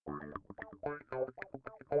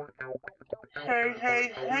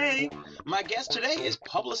Hey. My guest today is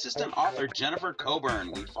publicist and author Jennifer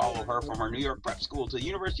Coburn. We follow her from her New York prep school to the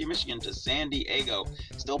University of Michigan to San Diego.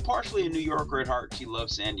 Still partially a New Yorker at heart, she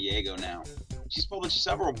loves San Diego now. She's published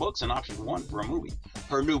several books and optioned one for a movie.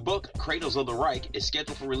 Her new book, Cradles of the Reich, is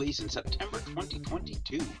scheduled for release in September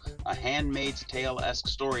 2022. A Handmaid's Tale-esque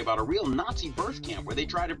story about a real Nazi birth camp where they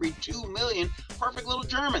try to breed 2 million perfect little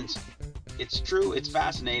Germans. It's true, it's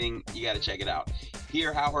fascinating, you gotta check it out.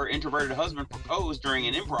 Hear how her introverted husband proposed during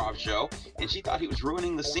an improv show, and she thought he was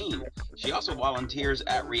ruining the scene. She also volunteers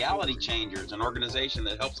at Reality Changers, an organization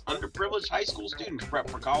that helps underprivileged high school students prep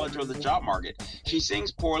for college or the job market. She sings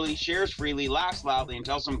poorly, shares freely, laughs loudly, and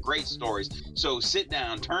tells some great stories. So sit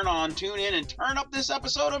down, turn on, tune in, and turn up this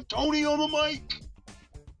episode of Tony on the Mic.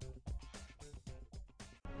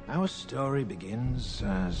 Our story begins,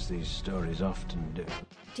 as these stories often do.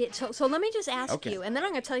 So let me just ask you, and then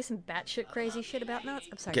I'm going to tell you some batshit crazy shit about nuts.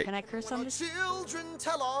 I'm sorry, can I curse on this? Children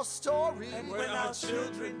tell our story. And when our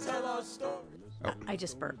children tell our story. I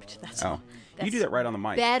just burped. That's all. You do that right on the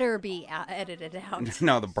mic. Better be edited out.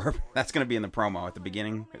 No, the burp, that's going to be in the promo at the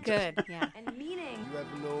beginning. Good, yeah. And meaning. You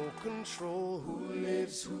have no control. Who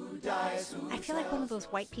lives, who dies, who I feel like one of those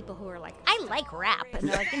white people who are like, I like rap. And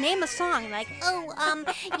they're like, name a song. And like,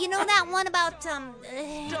 you know that one about, story.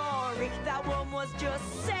 That one was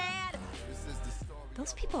just sad.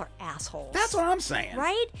 Those people are assholes. That's what I'm saying.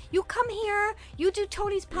 Right? You come here, you do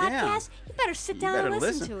Tony's podcast, you better sit down and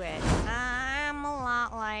listen to it. I'm a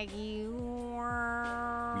lot like you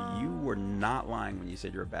were. You were not lying when you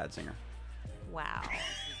said you're a bad singer. Wow.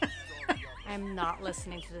 I'm not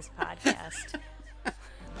listening to this podcast.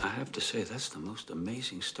 I have to say, that's the most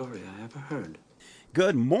amazing story I ever heard.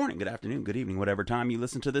 Good morning, good afternoon, good evening, whatever time you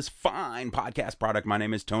listen to this fine podcast product. My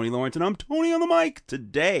name is Tony Lawrence, and I'm Tony on the Mic.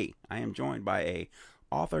 Today, I am joined by a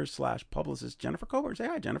author/publicist, Jennifer Coburn. Say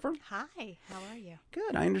hi, Jennifer. Hi, how are you?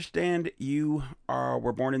 Good. I understand you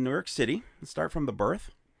were born in New York City. Let's start from the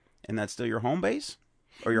birth, and that's still your home base,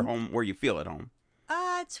 or your home where you feel at home?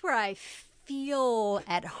 It's where I feel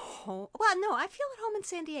at home. Well, no, I feel at home in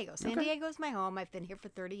San Diego. San Diego is my home. I've been here for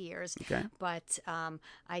 30 years. Okay. But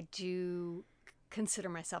I do consider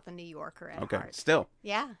myself a New Yorker at heart. Still.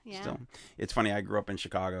 Yeah. Still. It's funny, I grew up in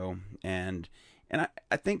Chicago, and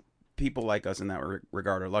I think people like us in that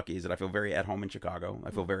regard are lucky, is that I feel very at home in Chicago.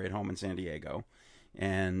 I feel very at home in San Diego,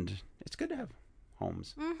 and it's good to have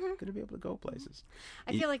homes. Mm-hmm. Good to be able to go places.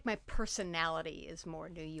 I feel like my personality is more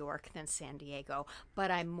New York than San Diego,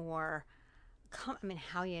 but I'm more...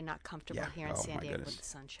 how are you not comfortable here in San Diego with the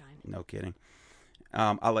sunshine? No kidding.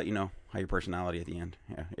 I'll let you know how your personality at the end.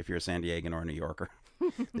 Yeah, if you're a San Diegan or a New Yorker,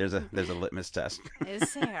 there's a litmus test.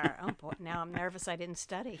 Is there? Oh boy, now I'm nervous. I didn't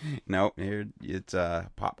study. No, it's a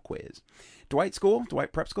pop quiz. Dwight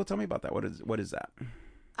Prep School. Tell me about that. What is that?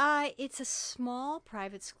 It's a small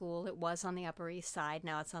private school. It was on the Upper East Side.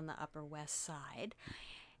 Now it's on the Upper West Side,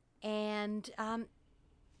 and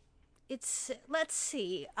it's let's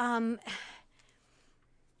see.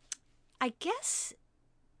 I guess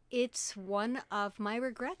it's one of my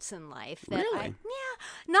regrets in life. That Really?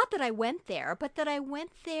 Not that I went there, but that I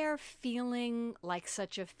went there feeling like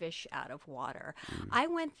such a fish out of water. I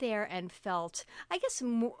went there and felt, I guess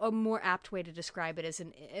a more apt way to describe it is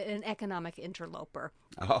an economic interloper.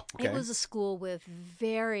 Oh, okay. It was a school with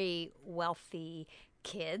very wealthy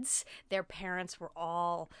kids. Their parents were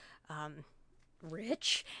all...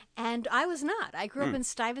 rich, and I was not. I grew up in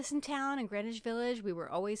Stuyvesant Town and Greenwich Village. We were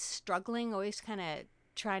always struggling, always kind of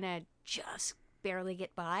trying to just barely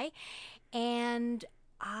get by. And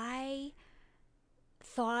I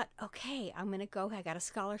thought, okay, I'm going to go. I got a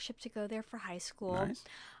scholarship to go there for high school. Nice.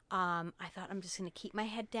 I thought I'm just going to keep my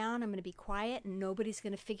head down. I'm going to be quiet, and nobody's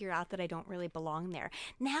going to figure out that I don't really belong there.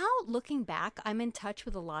 Now, looking back, I'm in touch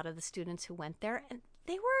with a lot of the students who went there, and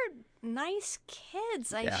they were nice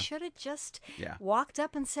kids. I should have just walked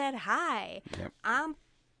up and said, hi, Yep.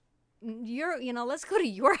 Let's go to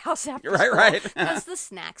your house after Right, school, right. because the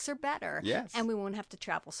snacks are better. Yes. And we won't have to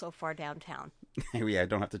travel so far downtown. Yeah,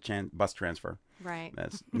 don't have to bus transfer. Right.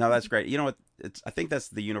 That's great. You know what? I think that's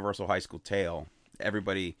the universal high school tale.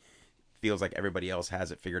 Everybody feels like everybody else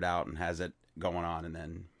has it figured out and has it going on, and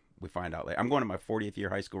then we find out later. I'm going to my 40th year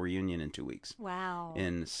high school reunion in 2 weeks. Wow.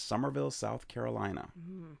 In Somerville, South Carolina.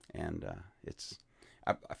 And it's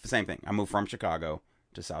same thing. I moved from Chicago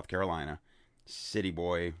to South Carolina. City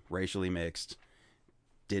boy, racially mixed.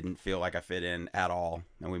 Didn't feel like I fit in at all.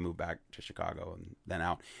 Then we moved back to Chicago and then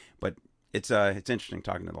out. But it's interesting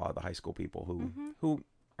talking to a lot of the high school people who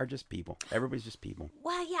are just people. Everybody's just people.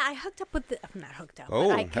 Well, yeah, I hooked up with I'm not hooked up.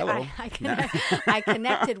 Oh, but hello. I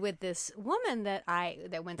connected with this woman that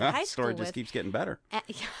went to high school Story with. just keeps getting better.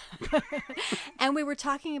 And we were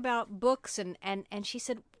talking about books, and she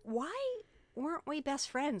said, why weren't we best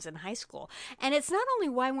friends in high school? And it's not only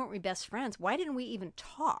why weren't we best friends, why didn't we even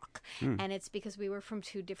talk? And it's because we were from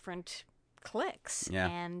two different cliques,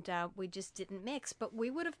 and we just didn't mix. But we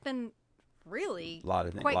would have been really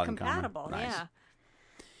quite compatible. Nice. Yeah.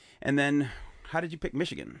 And then, how did you pick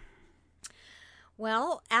Michigan?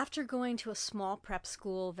 Well, after going to a small prep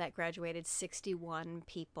school that graduated 61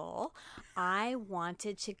 people, I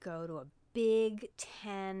wanted to go to a Big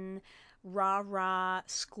Ten rah-rah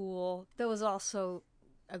school that was also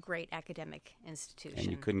a great academic institution.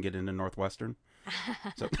 And you couldn't get into Northwestern?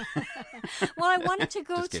 So well, I wanted to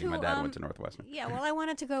go just kidding. My dad went to Northwestern. Yeah, well, I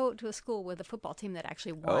wanted to go to a school with a football team that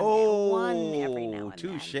actually won every now and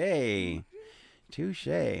touche. then.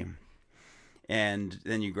 Touche. And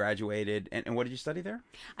then you graduated. And what did you study there?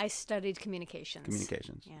 I studied communications.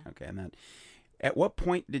 Communications. Yeah. Okay. And then, at what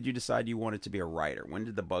point did you decide you wanted to be a writer? When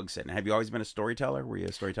did the bug set in? Have you always been a storyteller? Were you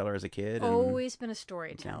a storyteller as a kid? Always been a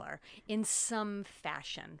storyteller in some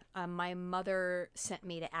fashion. My mother sent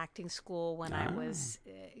me to acting school when I was,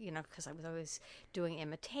 because I was always doing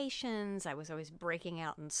imitations. I was always breaking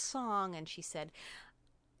out in song, and she said,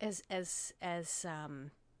 as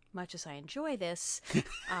much as I enjoy this,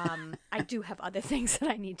 I do have other things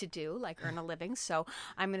that I need to do, like earn a living. So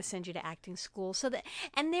I'm going to send you to acting school.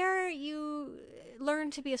 And there you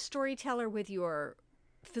learn to be a storyteller with your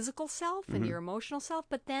physical self and your emotional self.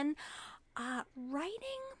 But then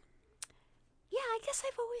writing, I guess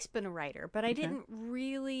I've always been a writer, but I didn't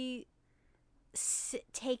really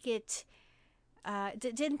take it,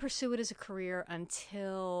 didn't pursue it as a career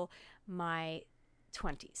until my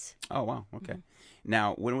 20s. Oh, wow. Okay.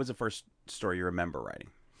 Now, when was the first story you remember writing?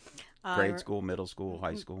 Grade school, middle school,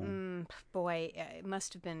 high school? Boy, it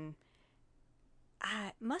must have been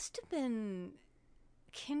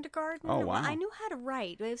kindergarten. Oh, wow. I knew how to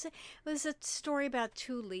write. It was a story about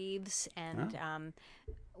two leaves, and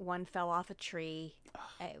one fell off a tree.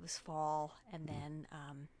 It was fall, and then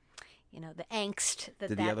the angst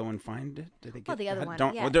Did the other one find it? Did they get the other one?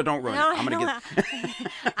 Don't ruin it. I'm gonna get.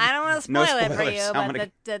 I don't want to spoil it for you,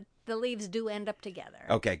 but gonna... the leaves do end up together.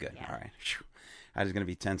 Okay, good. Yeah. All right. I was gonna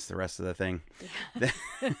be tense the rest of the thing. Yeah.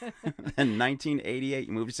 In 1988,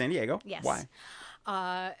 you moved to San Diego. Yes. Why?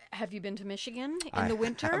 Have you been to Michigan in the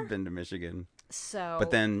winter? I've been to Michigan. So,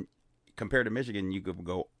 but then, compared to Michigan, you could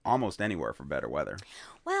go almost anywhere for better weather.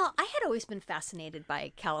 Well, I had always been fascinated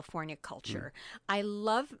by California culture. I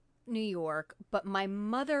love New York, but my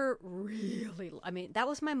mother that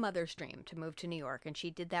was my mother's dream, to move to New York, and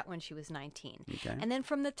she did that when she was 19. Okay. And then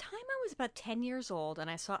from the time I was about 10 years old, and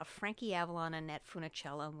I saw a Frankie Avalon and Annette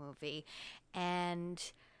Funicello movie,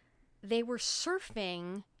 and they were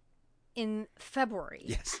surfing in February.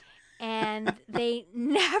 Yes. And they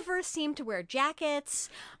never seemed to wear jackets.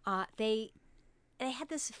 They had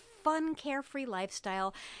this fun, carefree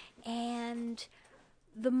lifestyle, and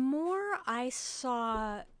the more I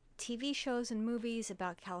saw TV shows and movies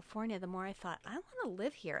about California, the more I thought, I want to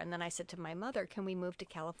live here. And then I said to my mother, can we move to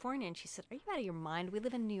California? And she said, are you out of your mind? We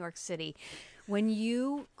live in New York City. When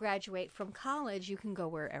you graduate from college, you can go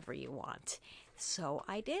wherever you want. So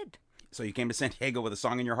I did. So you came to San Diego with a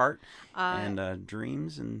song in your heart and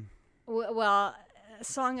dreams and... Well, a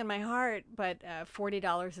song in my heart, but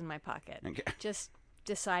 $40 in my pocket. Okay. Just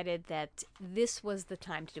decided that this was the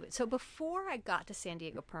time to do it. So before I got to San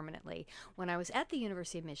Diego permanently, when I was at the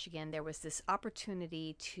University of Michigan, there was this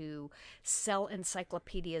opportunity to sell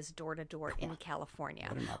encyclopedias door to door in California.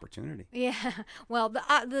 What an opportunity! Yeah, well,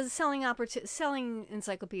 the selling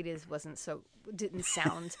encyclopedias didn't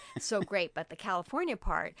sound so great, but the California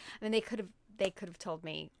part, I mean, they could have told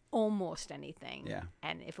me almost anything. Yeah.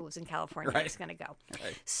 And if it was in California, Right. I was going to go.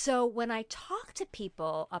 Right. So when I talked to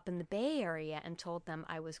people up in the Bay Area and told them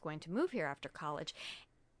I was going to move here after college,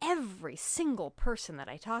 every single person that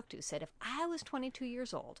I talked to said if I was 22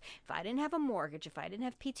 years old, if I didn't have a mortgage, if I didn't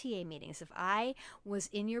have PTA meetings, if I was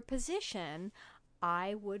in your position,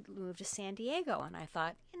 I would move to San Diego. And I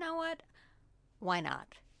thought, you know what? Why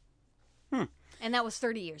not? And that was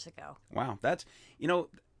 30 years ago. Wow. That's,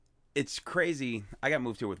 it's crazy. I got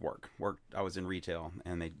moved here with work. I was in retail,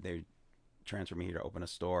 and they transferred me here to open a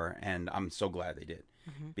store, and I'm so glad they did,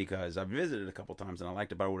 because I've visited a couple times and I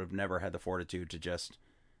liked it, but I would have never had the fortitude to just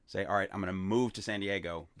say, all right, I'm going to move to San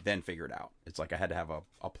Diego, then figure it out. It's like I had to have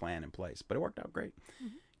a plan in place, but it worked out great.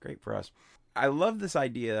 Great for us. I love this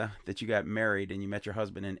idea that you got married and you met your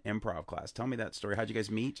husband in improv class. Tell me that story. How'd you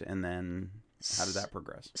guys meet, and then how did that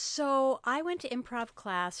progress? So I went to improv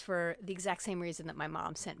class for the exact same reason that my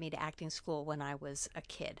mom sent me to acting school when I was a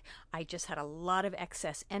kid. I just had a lot of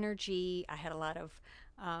excess energy. I had a lot of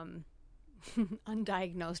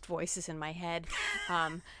undiagnosed voices in my head.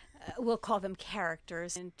 We'll call them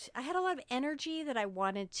characters. And I had a lot of energy that I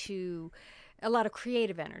wanted to, a lot of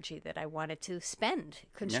creative energy that I wanted to spend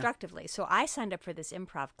constructively. So I signed up for this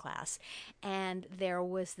improv class, and there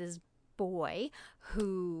was this boy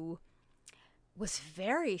who was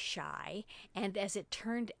very shy, and as it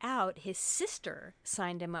turned out, his sister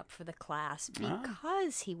signed him up for the class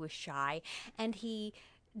because he was shy, and he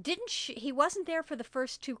wasn't there for the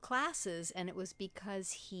first 2 classes, and it was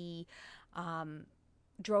because he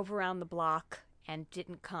drove around the block and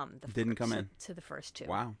didn't come in to the first 2.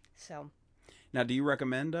 Wow. So now, do you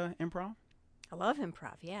recommend improv? I love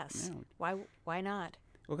improv. Yes. Yeah. Why not?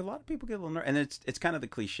 Well, a lot of people get a little nervous, and it's kind of the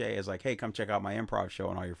cliche is like, hey, come check out my improv show,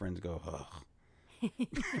 and all your friends go, ugh.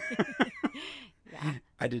 Yeah.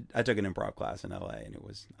 I took an improv class in LA, and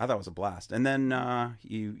I thought it was a blast. And then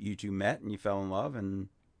you two met and you fell in love, and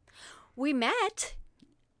we met.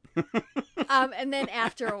 And then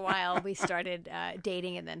after a while we started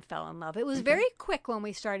dating and then fell in love. It was very quick when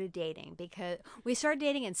we started dating, because we started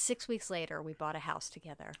dating and 6 weeks later we bought a house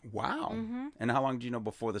together. Wow. Mm-hmm. And how long did you know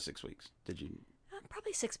before the 6 weeks? Did you?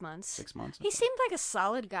 Probably 6 months. 6 months. He seemed like a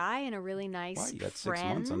solid guy and a really nice friend. Wow, you got 6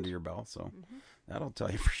 months under your belt, so that'll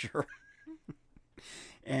tell you for sure.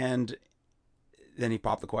 And then he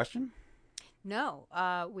popped the question? No,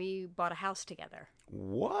 we bought a house together.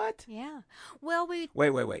 What? Yeah. Well,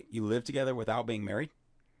 Wait. You lived together without being married?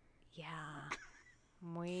 Yeah.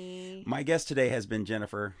 My guest today has been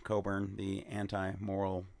Jennifer Coburn, the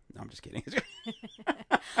anti-moral... No, I'm just kidding.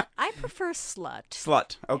 I prefer slut.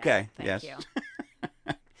 Slut. Okay. Yeah, thank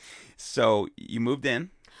you. So you moved in.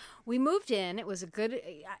 We moved in. It was a good,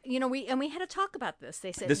 we had to talk about this.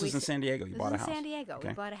 They said this was in San Diego. You bought a house. San Diego. Okay.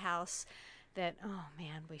 We bought a house that, oh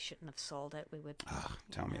man, we shouldn't have sold it. We would.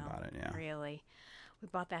 Tell me about it. Yeah. Really, we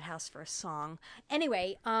bought that house for a song.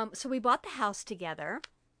 Anyway, so we bought the house together,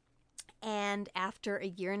 and after a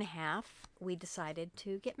year and a half, we decided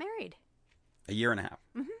to get married. A year and a half.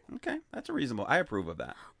 Mm-hmm. Okay, that's a reasonable. I approve of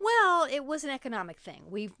that. Well, it was an economic thing.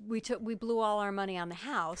 We blew all our money on the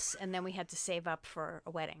house, and then we had to save up for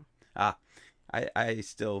a wedding. I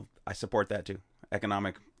support that too.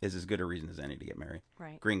 Economic is as good a reason as any to get married.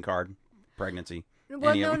 Right. Green card, pregnancy.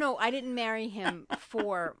 Well, no, I didn't marry him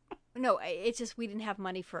for. No, it's just we didn't have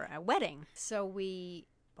money for a wedding, so we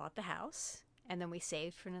bought the house, and then we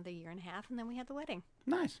saved for another year and a half, and then we had the wedding.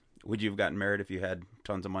 Nice. Would you have gotten married if you had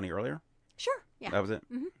tons of money earlier? Sure. Yeah. That was it.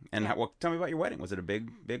 Mm-hmm. And tell me about your wedding. Was it a big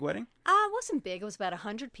wedding? It wasn't big. It was about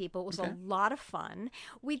 100 people. It was a lot of fun.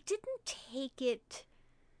 We didn't take it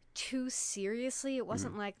too seriously. It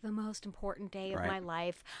wasn't like the most important day of my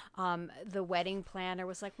life. The wedding planner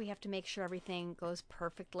was like, we have to make sure everything goes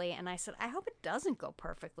perfectly. And I said, I hope it doesn't go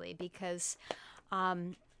perfectly, because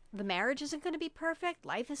the marriage isn't going to be perfect.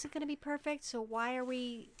 Life isn't going to be perfect. So why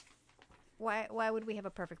would we have a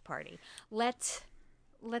perfect party?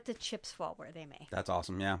 Let the chips fall where they may. That's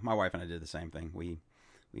awesome. Yeah, my wife and I did the same thing. We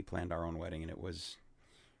planned our own wedding, and it was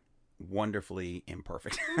wonderfully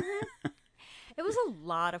imperfect. It was a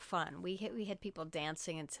lot of fun. We had people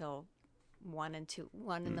dancing until 1 in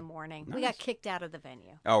the morning. Nice. We got kicked out of the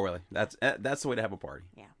venue. Oh, really? That's the way to have a party.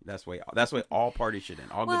 Yeah. That's the way all parties should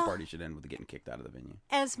end. All good parties should end with getting kicked out of the venue.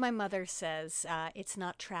 As my mother says, it's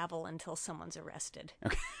not travel until someone's arrested.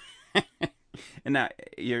 Okay. And now,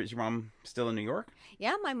 is your mom still in New York?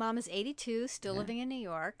 Yeah, my mom is 82, still living in New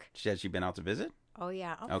York. Has she been out to visit? Oh,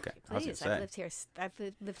 yeah. Oh, okay. Please. I've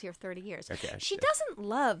lived here 30 years. Okay. She doesn't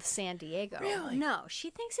love San Diego. Really? No. She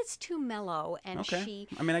thinks it's too mellow. And I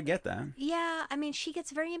get that. Yeah. She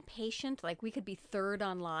gets very impatient. Like, we could be third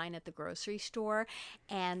online at the grocery store,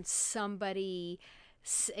 and somebody,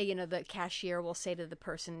 the cashier will say to the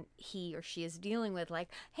person he or she is dealing with, like,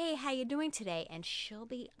 hey, how you doing today? And she'll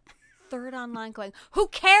be third online going, who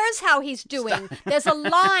cares how he's doing? There's a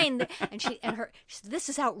line. And she said, this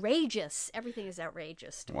is outrageous. Everything is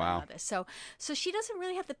outrageous to my mother. So she doesn't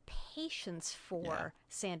really have the patience for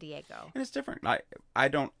San Diego. And it's different. I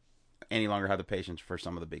don't any longer have the patience for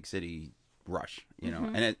some of the big city rush,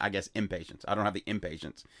 and I guess impatience. I don't have the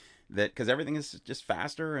impatience because everything is just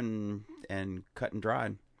faster and cut and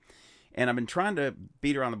dried. And I've been trying to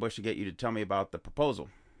beat around the bush to get you to tell me about the proposal.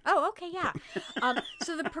 Oh, okay, yeah.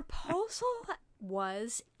 So the proposal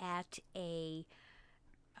was at an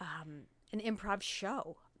improv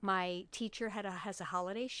show. My teacher has a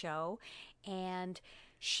holiday show, and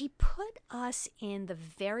she put us in the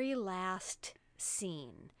very last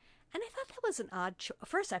scene. And I thought that was an odd choice.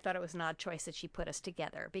 First, I thought it was an odd choice that she put us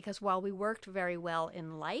together, because while we worked very well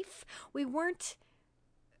in life, we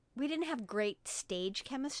didn't have great stage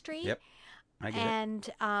chemistry. Yep, I get it.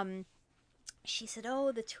 And she said,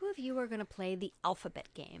 "Oh, the two of you are going to play the alphabet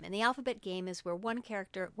game." And the alphabet game is where one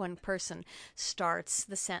person starts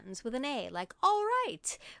the sentence with an A, like, "All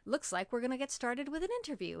right, looks like we're going to get started with an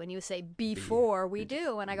interview." And you say, "Before we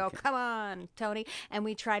do." And I go, "Come on, Tony." And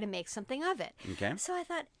we try to make something of it. Okay. So I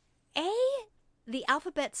thought, the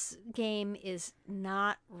alphabets game is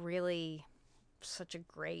not really such a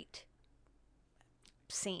great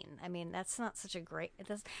scene. I mean, that's not such a great,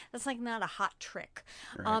 that's like not a hot trick.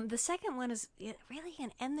 Right. The second one is, you're really going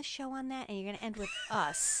to end the show on that, and you're going to end with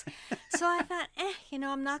us. So I thought,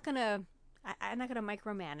 I'm not going to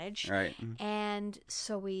micromanage. Right. And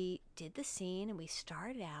so we did the scene, and we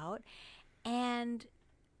started out, and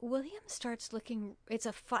William starts looking, it's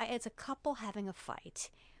a couple having a fight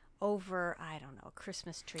over, I don't know, a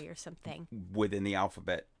Christmas tree or something. Within the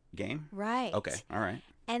alphabet game? Right. Okay, all right.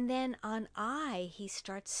 And then on I, he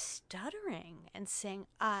starts stuttering and saying,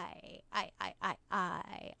 I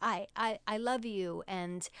love you.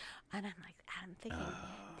 And I'm like, I'm thinking,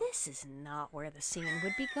 this is not where the scene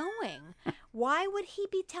would be going. Why would he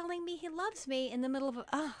be telling me he loves me in the middle of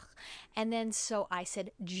And then so I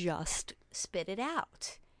said, just spit it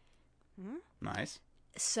out. Nice.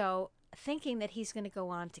 So thinking that he's going to go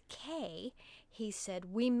on to K, he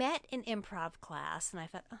said, "We met in improv class." And I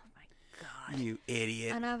thought, oh my God. You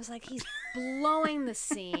idiot. And I was like, he's blowing the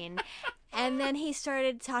scene. And then he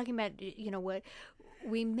started talking about, what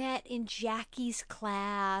we met in Jackie's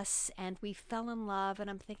class and we fell in love. And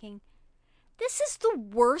I'm thinking, this is the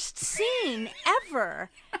worst scene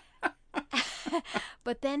ever.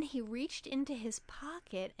 But then he reached into his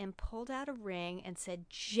pocket and pulled out a ring and said,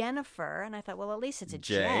 "Jennifer." And I thought, well, at least it's a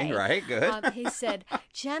J. Right, good. He said,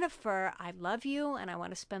 "Jennifer, I love you and I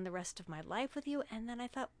want to spend the rest of my life with you." And then I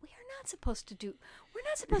thought, we're not supposed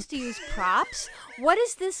to use props. What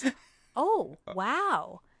is this? Oh,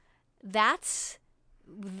 wow.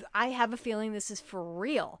 I have a feeling this is for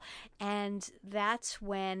real. And that's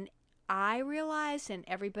when I realized, and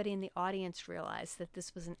everybody in the audience realized, that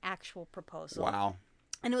this was an actual proposal. Wow.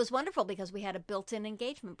 And it was wonderful because we had a built-in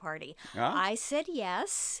engagement party. Oh. I said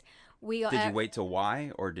yes. Did you wait till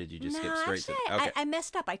Y, or did you just skip straight to? Okay. I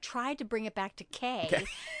messed up. I tried to bring it back to K. Okay.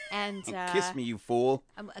 And kiss me, you fool.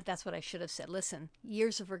 That's what I should have said. Listen,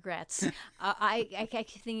 years of regrets. I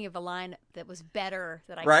kept thinking of a line that was better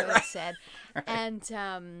that I could have said. Right. And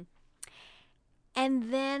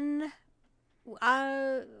then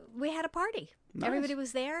we had a party. Nice. Everybody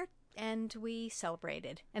was there, and we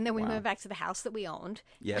celebrated. And then we went back to the house that we owned.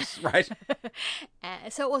 Yes, right.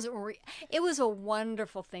 So it wasn't. It was a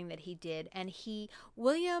wonderful thing that he did, and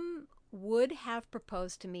William would have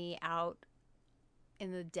proposed to me out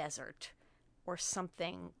in the desert or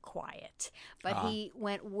something quiet, but he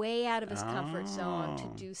went way out of his comfort zone to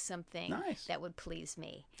do something that would please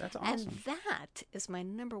me. That's awesome. And that is my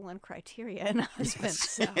number one criteria in a husband.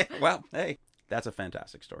 So. Well, hey, that's a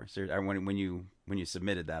fantastic story. Seriously, when you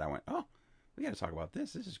submitted that, I went, oh, we got to talk about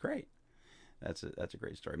this. This is great. That's a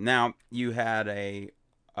great story. Now, you had a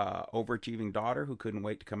overachieving daughter who couldn't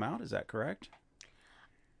wait to come out. Is that correct?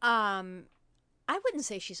 I wouldn't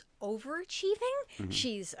say she's overachieving. Mm-hmm.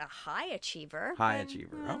 She's a high achiever.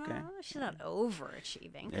 Okay. She's not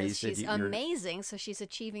overachieving because she's amazing, so she's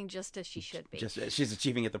achieving just as she should be. She's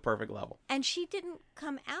achieving at the perfect level. And she didn't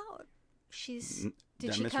come out.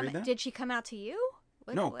 Did she come out to you?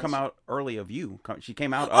 Come out early of you. She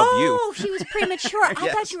came out of you. Oh, she was premature. I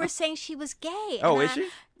thought you were saying she was gay. Oh, is she?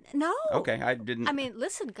 No. Okay, I didn't. I mean,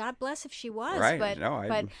 listen, God bless if she was. Right.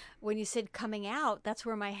 But when you said coming out, that's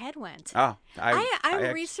where my head went. Oh,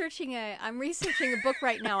 I'm researching a book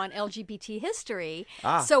right now on LGBT history.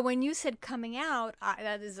 So when you said coming out,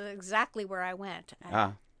 that is exactly where I went.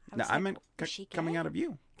 I meant coming out of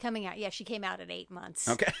you. Coming out, yeah, she came out at 8 months.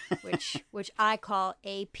 Okay. which I call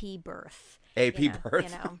AP birth. AP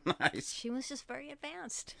birth. Nice. She was just very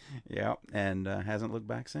advanced. Yeah, and hasn't looked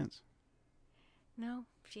back since. No,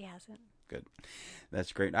 she hasn't. Good.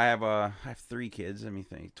 That's great. I have 3 kids. Let me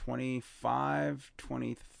think. 25,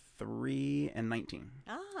 23, and 19.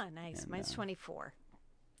 Ah, nice. And, mine's 24.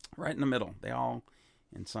 Right in the middle. They all,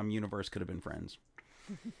 in some universe, could have been friends.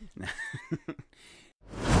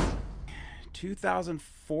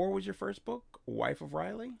 2004 was your first book, Wife of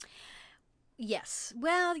Riley? Yes.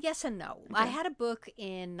 Well, yes and no. Okay. I had a book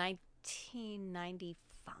in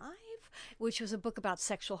 1995, which was a book about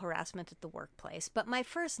sexual harassment at the workplace. But my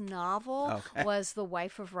first novel was The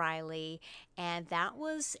Wife of Riley, and that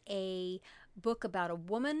was a book about a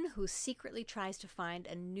woman who secretly tries to find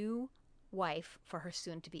a new wife for her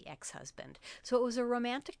soon-to-be ex-husband. So it was a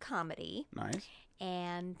romantic comedy. Nice.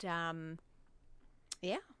 And,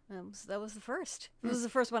 yeah, that was the first. This was the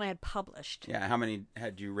first one I had published. Yeah, how many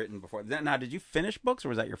had you written before? Now, did you finish books, or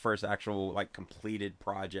was that your first actual, like, completed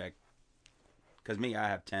project? Because me, I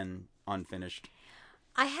have 10 unfinished.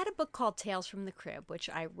 I had a book called Tales from the Crib, which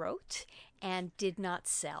I wrote and did not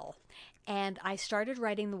sell. And I started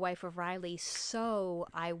writing The Wife of Riley so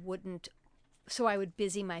I would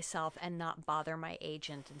busy myself and not bother my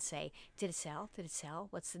agent and say, did it sell? Did it sell?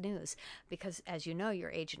 What's the news? Because, as you know, your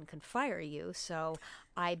agent can fire you. So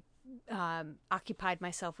I occupied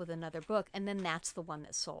myself with another book, and then that's the one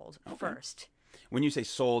that sold first. When you say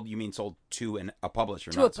sold, you mean sold to a publisher?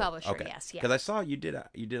 To a publisher, yes. Because I saw you did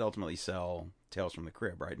ultimately sell Tales from the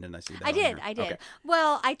Crib, right? Didn't I see that? I did. Okay.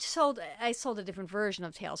 Well, I sold a different version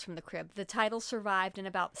of Tales from the Crib. The title survived in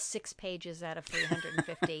about 6 pages out of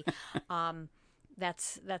 350.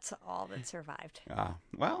 That's all that survived.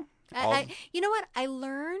 Well, you know what? I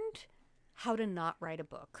learned how to not write a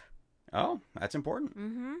book. Oh, that's important.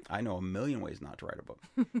 Mm-hmm. I know a million ways not to write a book.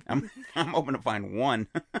 I'm hoping to find one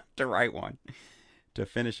to write one, to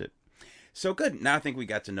finish it. So good. Now I think we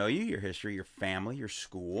got to know you, your history, your family, your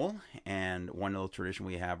school. And one little tradition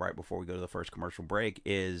we have right before we go to the first commercial break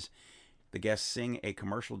is the guests sing a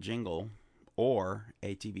commercial jingle or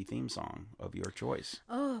a TV theme song of your choice.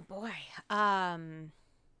 Oh, boy.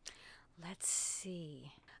 Let's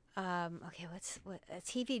see. Okay, what a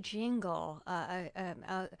TV jingle.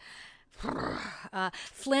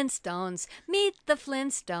 Flintstones. Meet the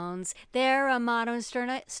Flintstones. They're a modern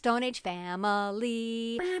Stone Age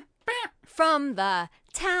family. From the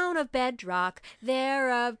town of Bedrock. They're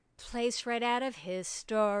a place right out of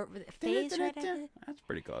history. That's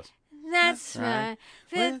pretty close. That's right.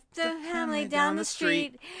 With the family down the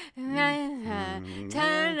street. Turn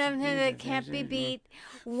them that can't be beat.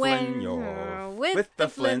 When you're with the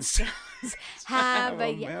Flintstones. Have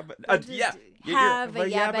a yabba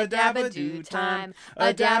dabba do time.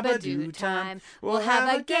 A dabba do time. We'll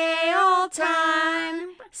have a gay old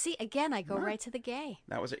time. See, again, I go right to the gay.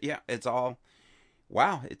 That was it. Yeah, it's all.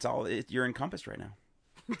 Wow, you're encompassed right now.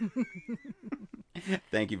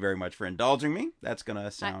 Thank you very much for indulging me. That's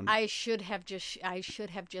gonna sound. I should have just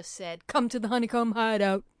said, "Come to the Honeycomb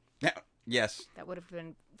Hideout." Yeah. Yes. That would have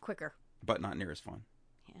been quicker. But not near as fun.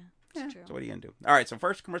 Yeah, it's true. So what are you gonna do? All right. So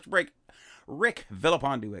first commercial break. Rick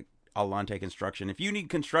Villapondue, Alante Construction. If you need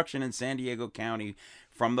construction in San Diego County,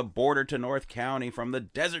 from the border to North County, from the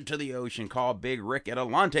desert to the ocean, call Big Rick at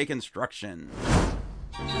Alante Construction.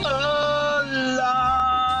 Alante.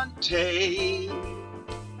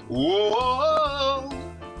 Whoa.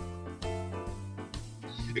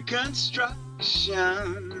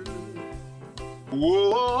 Construction.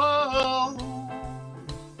 Whoa.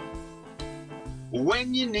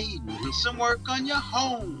 When you need some work on your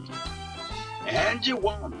home and you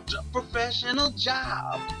want a professional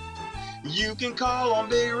job, you can call on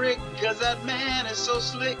Big Rick, cause that man is so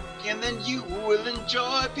slick, and then you will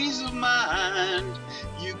enjoy peace of mind.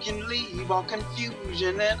 You can leave all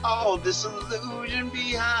confusion and all disillusion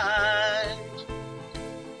behind.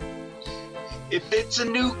 If it's a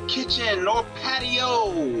new kitchen or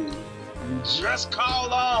patio, just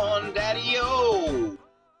call on Daddy-O.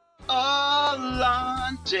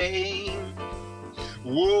 Alante.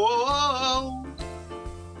 Whoa.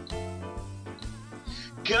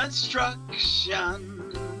 Construction.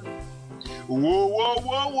 Whoa, whoa,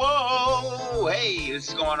 whoa, whoa. Hey, this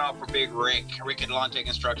is going on for Big Rick. Rick at Alante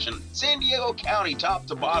Construction. San Diego County, top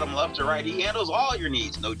to bottom, left to right. He handles all your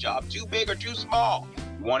needs. No job too big or too small.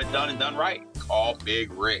 You want it done and done right? Call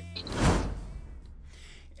Big Rick.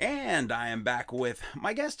 And I am back with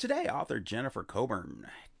my guest today, author Jennifer Coburn.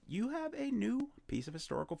 You have a new piece of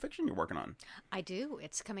historical fiction you're working on. I do.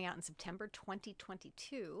 It's coming out in September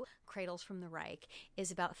 2022. Cradles from the Reich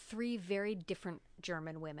is about 3 very different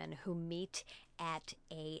German women who meet at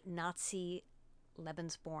a Nazi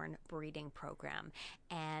Lebensborn breeding program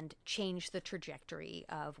and change the trajectory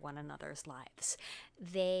of one another's lives.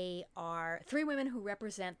 They are 3 women who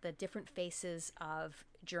represent the different faces of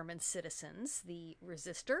German citizens: the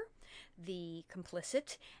resistor, the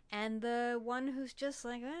complicit, and the one who's just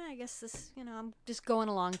like, I guess this, I'm just going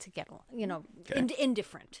along to get along,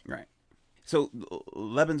 indifferent. Right. So,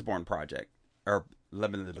 Lebensborn Project, or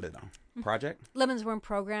Project? Lebensborn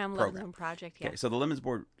Program. Lebensborn Project, yeah. Okay, so the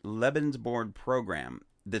Lebensborn Program,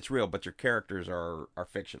 that's real, but your characters are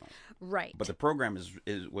fictional. Right. But the program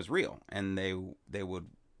was real, and they would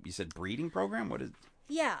you said breeding program? What is?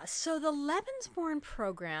 Yeah, so the Lebensborn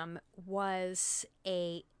program was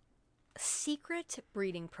a secret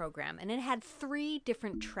breeding program, and it had 3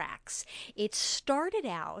 different tracks. It started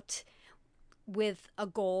out with a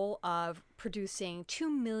goal of producing 2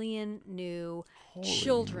 million new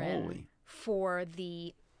children moly. for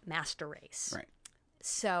the master race. Right.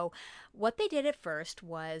 So what they did at first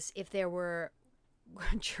was, if there were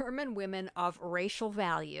German women of racial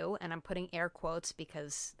value, and I'm putting air quotes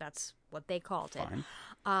because that's what they called it,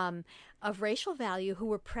 of racial value, who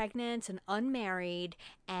were pregnant and unmarried,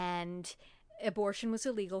 and abortion was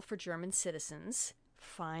illegal for German citizens,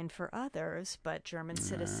 fine for others, but German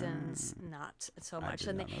citizens not so much.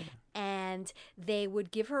 And they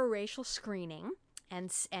would give her a racial screening,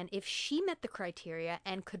 and if she met the criteria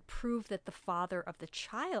and could prove that the father of the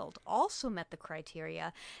child also met the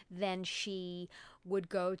criteria, then she would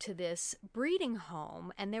go to this breeding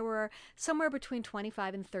home, and there were somewhere between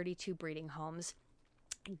 25 and 32 breeding homes,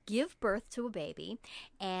 give birth to a baby,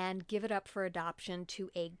 and give it up for adoption to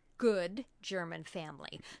a good German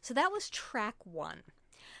family. So that was track 1.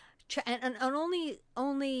 And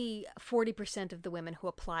only 40% of the women who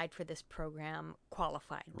applied for this program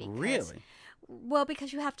qualified. Really? Well,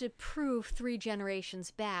 because you have to prove 3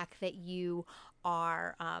 generations back that you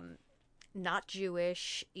are not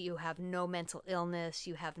Jewish, you have no mental illness,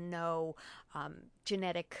 you have no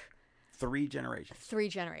genetic... 3 generations. 3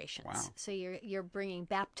 generations. Wow. So you're bringing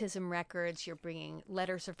baptism records, you're bringing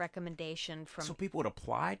letters of recommendation from... So people would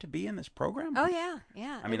apply to be in this program? Oh,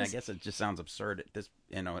 yeah. I mean, I guess it just sounds absurd at this,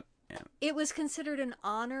 It was considered an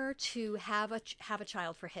honor to have a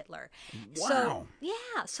child for Hitler. Wow.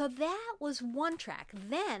 So that was one track.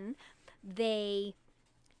 Then they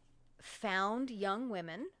found young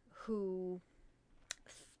women who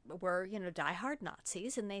were, diehard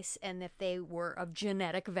Nazis, and if they were of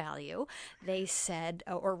genetic value, they said,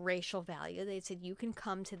 or racial value, they said, you can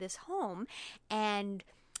come to this home, and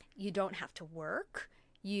you don't have to work.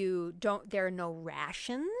 There are no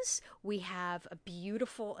rations. We have a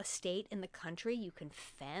beautiful estate in the country. You can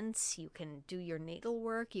fence, you can do your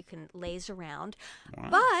needlework, you can laze around. Wow.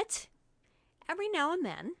 But every now and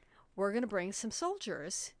then, we're going to bring some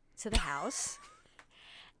soldiers to the house,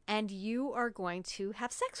 and you are going to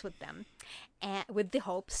have sex with them, with the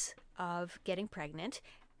hopes of getting pregnant,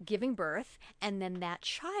 giving birth, and then that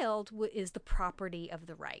child is the property of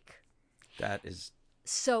the Reich. That is...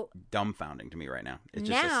 so dumbfounding to me right now. It's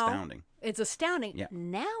just astounding. It's astounding. Yeah.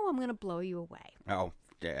 Now I'm going to blow you away. Oh,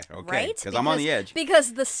 yeah, okay. Right? Because I'm on the edge.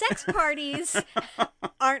 Because the sex parties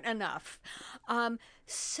aren't enough.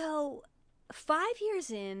 So 5 years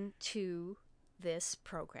into this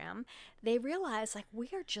program, they realized, we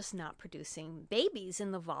are just not producing babies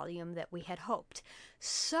in the volume that we had hoped.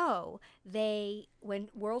 So when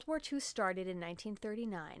World War II started in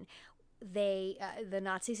 1939, the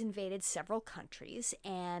Nazis invaded several countries,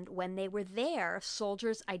 and when they were there,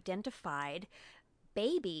 soldiers identified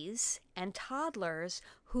babies and toddlers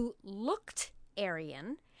who looked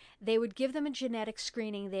Aryan. They would give them a genetic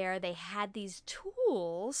screening there. They had these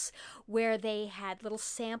tools where they had little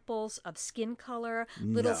samples of skin color.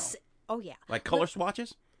 Oh, yeah. Like color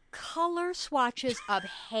swatches? Color swatches of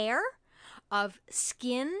hair, of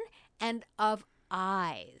skin, and of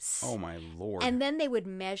eyes. Oh, my Lord. And then they would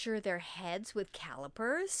measure their heads with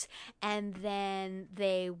calipers, and then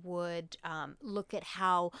they would look at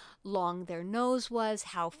how long their nose was,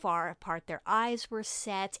 how far apart their eyes were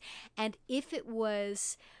set, and if it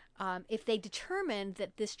was... if they determined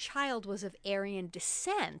that this child was of Aryan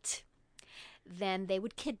descent, then they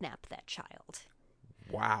would kidnap that child.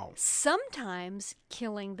 Wow. Sometimes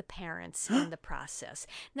killing the parents in the process.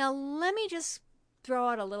 Now, let me just throw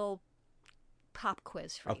out a little pop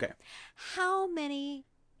quiz for you. How many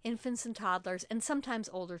infants and toddlers, and sometimes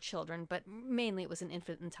older children, but mainly it was an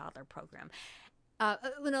infant and toddler program.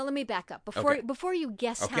 Let me back up. Before you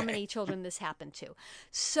guess how many children this happened to.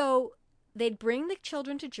 So... they'd bring the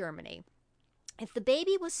children to Germany. If the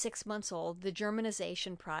baby was 6 months old, the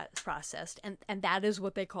Germanization processed, and that is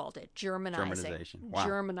what they called it, Germanizing. Wow.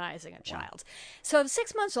 Germanizing a child. So if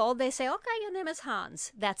 6 months old, they say, okay, your name is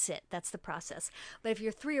Hans. That's it. That's the process. But if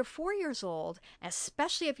you're 3 or 4 years old,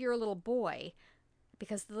 especially if you're a little boy,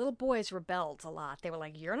 because the little boys rebelled a lot. They were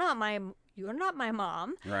like, you're not my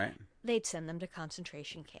mom. Right. They'd send them to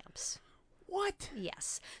concentration camps. What?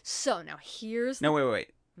 Yes. So now here's... No,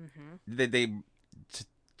 wait. Mm-hmm.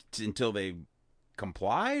 Until they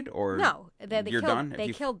complied, or no? You're done.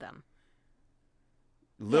 They killed them.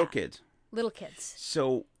 Little kids. Little kids.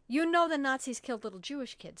 So the Nazis killed little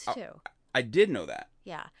Jewish kids too. I did know that.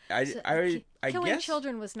 Yeah. I Killing guess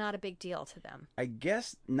children was not a big deal to them. I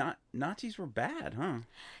guess Nazis were bad, huh?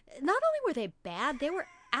 Not only were they bad, they were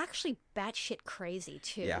actually batshit crazy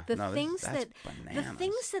too. Yeah, The no, things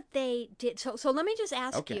that's that they did. So let me just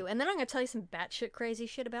ask Okay. you, and then I'm going to tell you some batshit crazy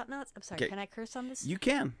shit about Nazis. I'm sorry. Okay. Can I curse on this? You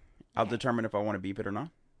can. I'll Okay. determine if I want to beep it or not.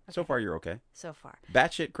 So far, you're okay. So far,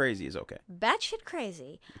 Batshit crazy is okay. batshit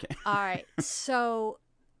crazy. Okay. All right. So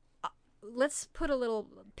let's put a little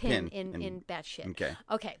pin Pin in batshit. Okay.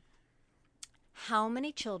 Okay. How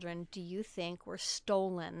many children do you think were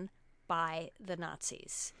stolen by the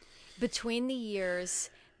Nazis between the years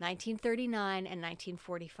 1939 and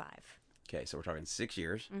 1945? Okay, so we're talking 6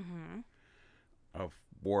 years of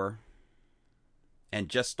war, and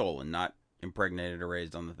just stolen, not impregnated or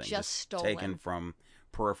raised on the thing. Just stolen. Taken from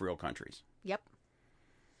peripheral countries. Yep.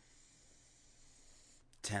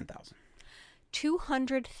 10,000.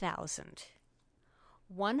 200,000.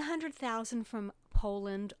 100,000 from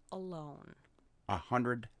Poland alone.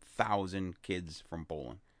 100,000 kids from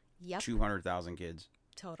Poland. Yep. 200,000 kids.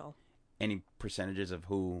 Total. Any percentages of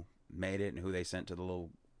who made it and who they sent to the little...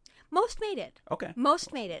 Most made it. Okay.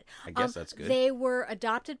 Most made it. I guess that's good. They were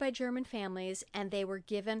adopted by German families, and they were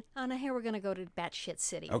given... Oh, now here we're going to go to batshit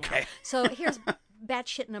city Okay. now. So here's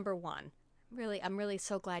batshit number one. Really, I'm really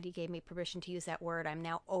so glad you gave me permission to use that word. I'm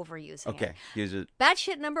now overusing it. Okay. Use it.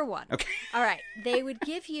 Batshit number one. Okay. All right. They would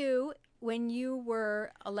give you, when you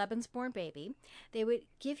were a Lebensborn baby, they would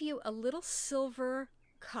give you a little silver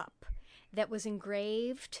cup that was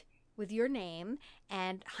engraved with your name,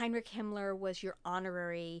 and Heinrich Himmler was your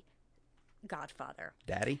honorary godfather.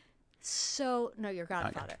 Daddy? So, no, your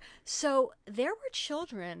godfather. So there were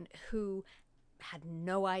children who had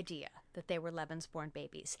no idea that they were Lebensborn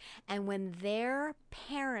babies. And when their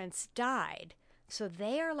parents died, so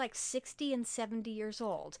they are like 60 and 70 years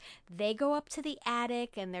old, they go up to the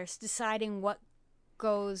attic and they're deciding what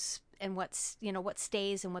goes and what's, what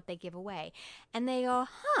stays and what they give away. And they go,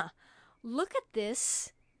 look at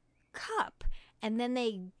this cup. And then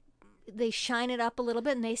they shine it up a little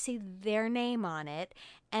bit and they see their name on it.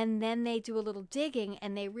 And then they do a little digging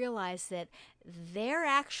and they realize that they're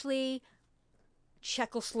actually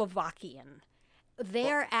Czechoslovakian.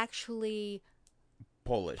 They're actually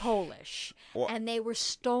Polish. And they were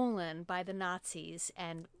stolen by the Nazis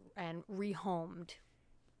and rehomed.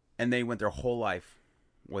 And they went their whole life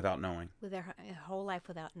without knowing. With their whole life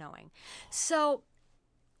without knowing. So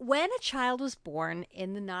when a child was born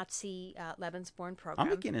in the Nazi Lebensborn program...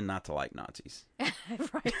 I'm beginning not to like Nazis.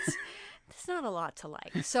 Right. There's not a lot to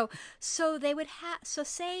like. So they would have... So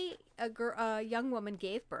say a young woman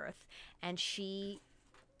gave birth and she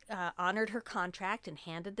honored her contract and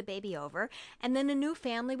handed the baby over. And then a new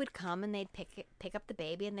family would come and they'd pick up the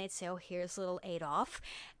baby and they'd say, oh, here's little Adolf.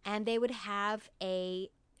 And they would have a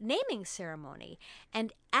naming ceremony.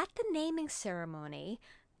 And at the naming ceremony,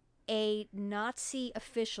 a Nazi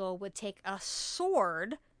official would take a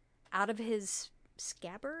sword out of his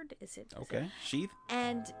scabbard. Is it? Sheath.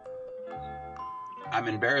 And I'm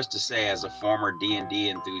embarrassed to say, as a former D&D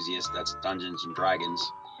enthusiast, that's Dungeons and Dragons,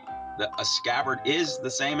 a scabbard is the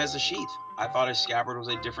same as a sheath. I thought a scabbard was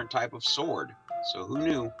a different type of sword. So who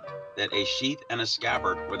knew that a sheath and a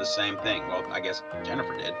scabbard were the same thing? Well, I guess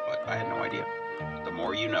Jennifer did, but I had no idea. The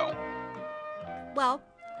more you know. Well,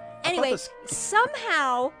 anyway,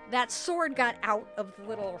 somehow that sword got out of the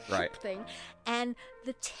little ship thing, and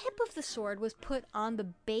the tip of the sword was put on the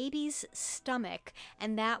baby's stomach,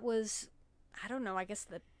 and that was, I don't know, I guess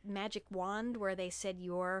the magic wand where they said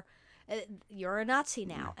you're a Nazi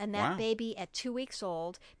now. And that baby at 2 weeks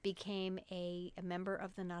old became a member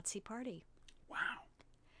of the Nazi party. Wow.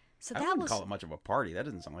 So I wouldn't call it much of a party. That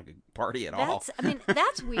doesn't sound like a party at all. I mean,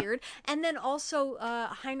 that's weird. And then also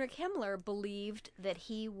Heinrich Himmler believed that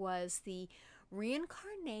he was the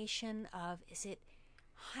reincarnation of, is it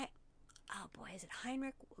Heinrich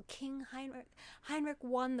I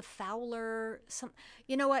the Fowler?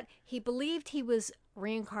 You know what? He believed he was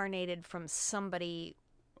reincarnated from somebody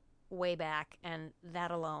way back, and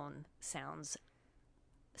that alone sounds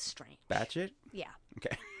strange. Batshit? Yeah.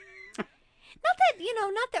 Okay. Not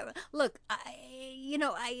that. Look,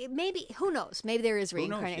 maybe, who knows? Maybe there is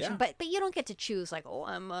reincarnation, but you don't get to choose. Like, oh,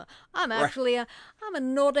 I'm actually I'm a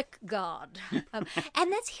Nordic god. And here's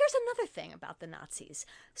another thing about the Nazis.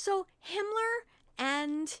 So Himmler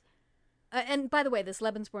and by the way, this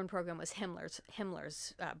Lebensborn program was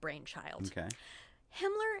Himmler's brainchild. Okay.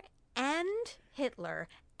 Himmler and Hitler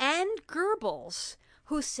and Goebbels,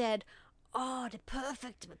 who said, oh, the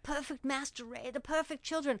perfect master race, the perfect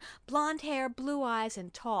children, blonde hair, blue eyes,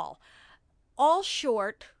 and tall. All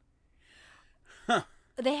short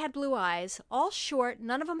They had blue eyes, all short.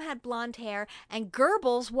 None of them had blonde hair, and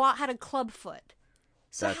Goebbels had a club foot.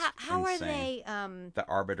 So That's how are insane. they? The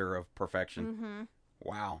arbiter of perfection. Mm-hmm.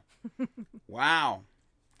 Wow. Wow.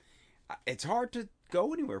 It's hard to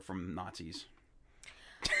go anywhere from Nazis.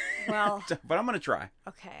 Well, but I'm going to try.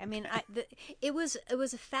 Okay. I mean, it was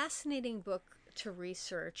a fascinating book to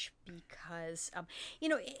research because,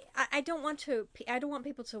 I don't want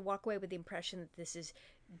people to walk away with the impression that this is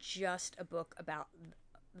just a book about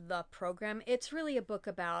the program. It's really a book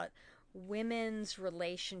about women's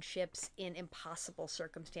relationships in impossible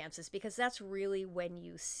circumstances, because that's really when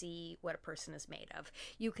you see what a person is made of.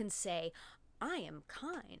 You can say, I am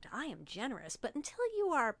kind, I am generous, but until you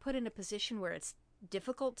are put in a position where it's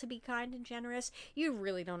difficult to be kind and generous, you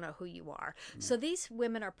really don't know who you are. So these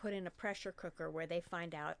women are put in a pressure cooker where they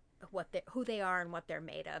find out who they are and what they're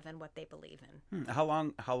made of and what they believe in. How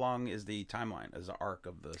long is the timeline, as the arc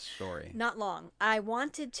of the story? Not long. I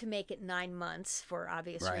wanted to make it 9 months for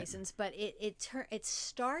obvious reasons, but it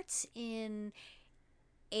starts in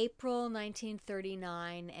April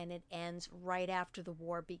 1939 and it ends right after the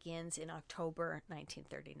war begins in October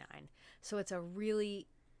 1939. So it's a really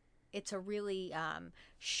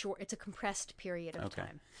short, it's a compressed period of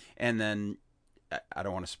time. And then I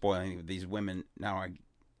don't want to spoil any of these women. Now,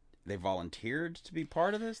 they volunteered to be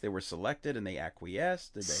part of this? They were selected and they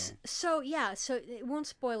acquiesced? Did they? So it won't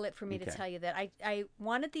spoil it for me to tell you that I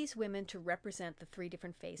wanted these women to represent the three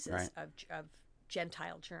different faces of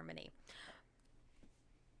Gentile Germany.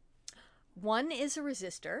 One is a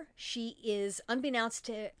resistor. She is, unbeknownst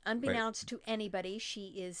to anybody, she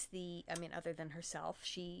is other than herself,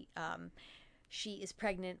 she is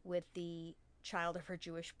pregnant with the child of her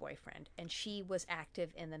Jewish boyfriend, and she was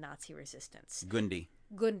active in the Nazi resistance. Gundi.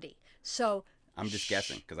 So I'm just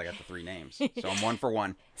guessing because I got the three names. So I'm 1 for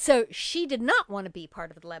 1. So she did not want to be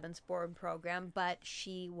part of the Lebensborn program, but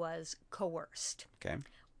she was coerced. Okay.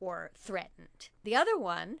 Or threatened. The other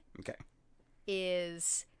one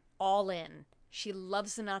is all in. She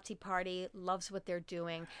loves the Nazi Party, loves what they're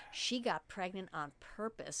doing. She got pregnant on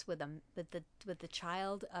purpose with the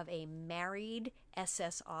child of a married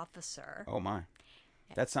SS officer. Oh my.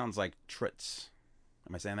 That sounds like Trutz.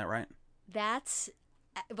 Am I saying that right?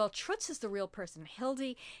 Trutz is the real person.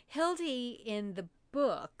 Hildy in the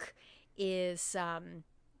book is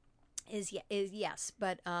yes,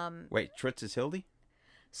 but wait, Trutz is Hildy?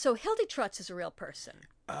 So Hildy Trutz is a real person.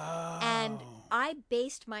 Oh. And I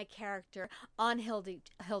based my character on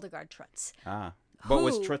Hildegard Trutz. Ah. But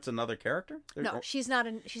was Trutz another character? No, she's not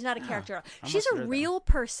a character at all. I She's a real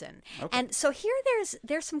person. Okay. And so here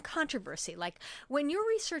there's some controversy. Like when you're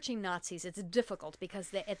researching Nazis, it's difficult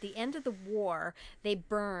because at the end of the war, they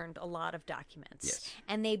burned a lot of documents. Yes.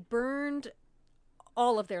 And they burned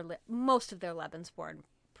most of their Lebensborn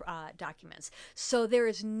documents. So there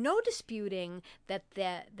is no disputing that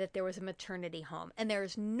there was a maternity home, and there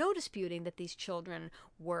is no disputing that these children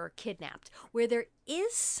were kidnapped. Where there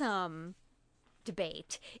is some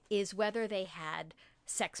debate is whether they had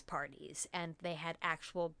sex parties and they had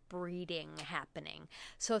actual breeding happening.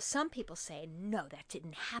 So some people say, no, that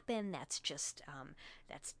didn't happen. That's just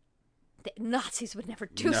the Nazis would never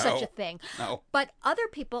do such a thing. No. But other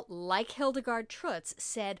people, like Hildegard Trutz,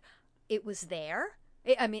 said it was there.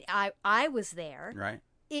 I mean, I was there. Right.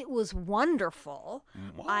 It was wonderful.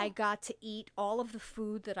 Wow. I got to eat all of the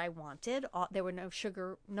food that I wanted. There were no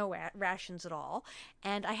sugar, no rations at all.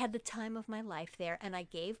 And I had the time of my life there. And I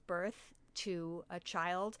gave birth to a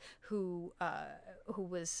child who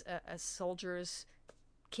was a soldier's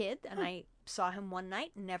kid. And I saw him one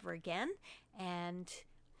night, never again. And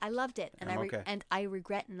I loved it. And I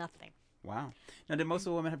regret nothing. Wow. Now, did most of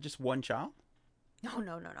the women have just one child? No.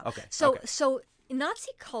 Okay. So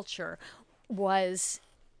Nazi culture was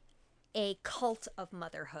a cult of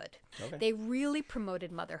motherhood. Okay. They really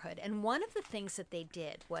promoted motherhood. And one of the things that they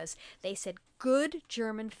did was they said good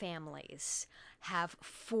German families have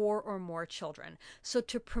 4 or more children. So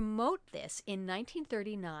to promote this, in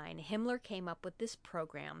 1939, Himmler came up with this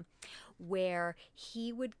program where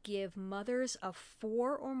he would give mothers of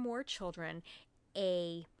 4 or more children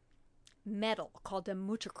a medal called a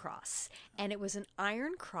Mutterkreuz, and it was an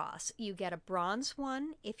iron cross. You get a bronze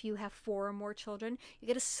one if you have 4 or more children, you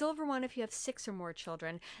get a silver one if you have 6 or more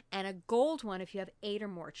children, and a gold one if you have 8 or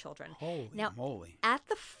more children. Holy moly. At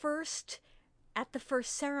the first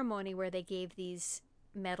ceremony where they gave these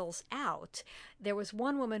medals out. There was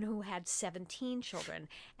one woman who had 17 children,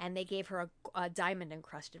 and they gave her a diamond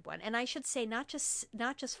encrusted one. And I should say, not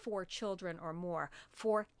just 4 children or more,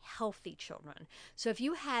 4 healthy children. So if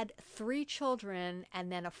you had 3 children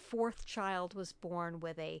and then a 4th child was born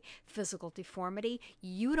with a physical deformity,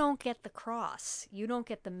 you don't get the cross. You don't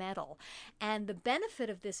get the medal. And the benefit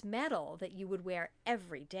of this medal that you would wear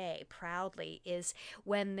every day proudly is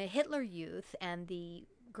when the Hitler Youth and the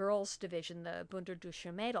girls division, the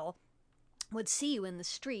Bunderduscher Mädel, would see you in the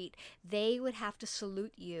street, they would have to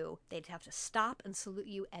salute you. They'd have to stop and salute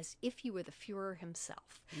you as if you were the Fuhrer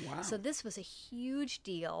himself. Wow. So this was a huge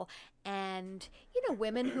deal. And,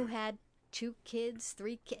 women who had 2 kids,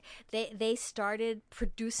 3 kids, they started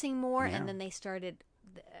producing more, and then they started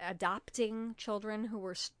adopting children who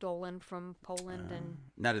were stolen from Poland. And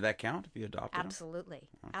now, did that count if you adopted them? Absolutely.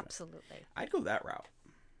 Okay. Absolutely. I'd go that route.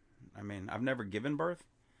 I mean, I've never given birth,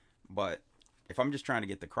 but if I'm just trying to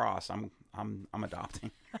get the cross, I'm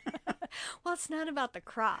adopting. Well, it's not about the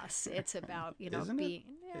cross. It's about, Isn't being.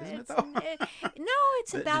 Isn't it though? No,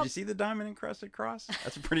 it's about. Did you see the diamond encrusted cross?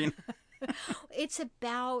 That's pretty. It's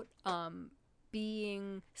about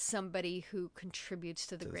being somebody who contributes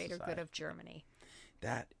to the greater society. good of Germany.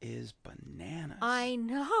 That is bananas. I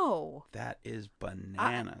know. That is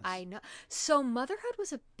bananas. I know. So motherhood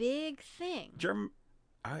was a big thing.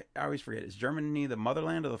 I always forget. Is Germany the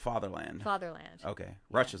motherland or the fatherland? Fatherland. Okay.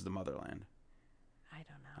 Russia's the motherland. I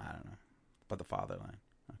don't know. But the fatherland.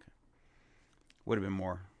 Okay. Would have been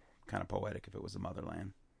more kind of poetic if it was the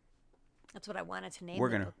motherland. That's what I wanted to name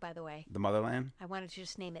the book, by the way. The motherland? I wanted to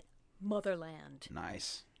just name it Motherland.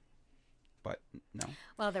 Nice. But no.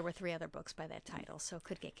 Well, there were 3 other books by that title, so it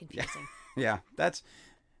could get confusing. Yeah. That's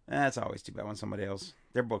always too bad when somebody else,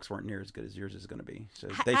 their books weren't near as good as yours is going to be. So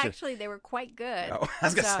Actually, they were quite good. Oh, I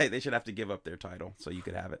was going to say they should have to give up their title so you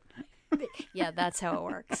could have it. Yeah, that's how it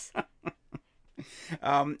works.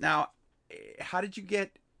 Now, how did you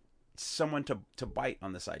get someone to bite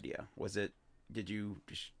on this idea? Did you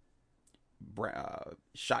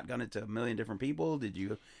shotgun it to a million different people?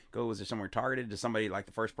 Was there somewhere targeted to somebody, like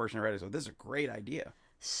the first person who read it? So this is a great idea.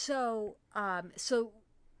 So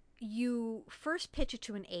you first pitch it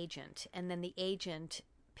to an agent, and then the agent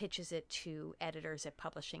pitches it to editors at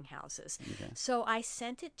publishing houses. Okay. So I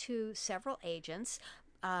sent it to several agents.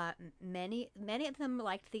 Many of them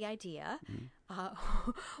liked the idea.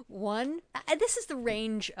 Mm-hmm. This is the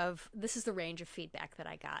range of feedback that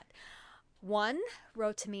I got. One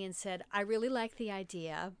wrote to me and said, I really like the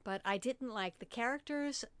idea, but I didn't like the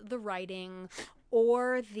characters, the writing,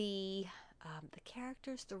 or the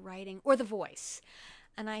voice.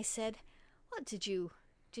 And I said, well, did you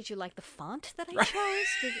like the font that I chose?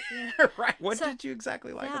 Right. What did you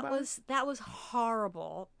exactly like about it? That was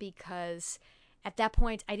horrible, because at that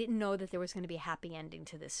point, I didn't know that there was going to be a happy ending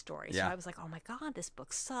to this story. So I was like, oh my God, this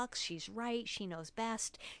book sucks. She's right. She knows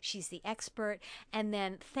best. She's the expert. And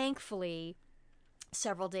then thankfully,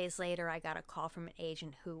 several days later, I got a call from an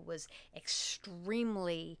agent who was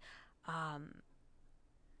extremely,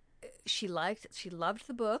 she loved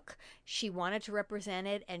the book. She wanted to represent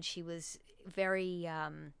it, and she was very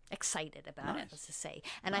excited about it, let's just say.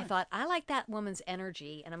 And I thought, I like that woman's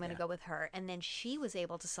energy, and I'm going to go with her. And then she was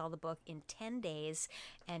able to sell the book in 10 days,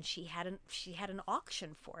 and she had an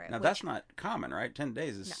auction for it. Now, that's not common, right? 10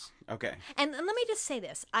 days is... No. Okay. And let me just say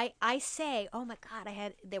this. I say, oh my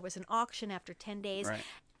God, there was an auction after 10 days. Right.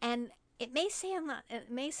 And it may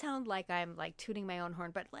sound like I'm like tooting my own horn,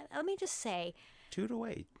 but let me just say... Toot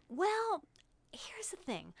away. Well... Here's the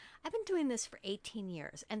thing. I've been doing this for 18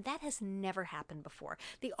 years, and that has never happened before.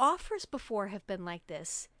 The offers before have been like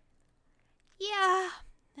this. Yeah,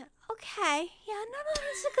 okay. Yeah, no,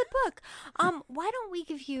 it's a good book. Why don't we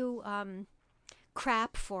give you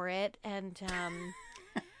crap for it, and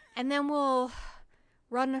then we'll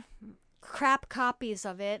run crap copies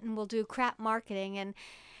of it, and we'll do crap marketing, and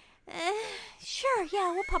sure,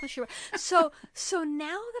 yeah, we'll publish it. So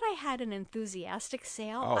now that I had an enthusiastic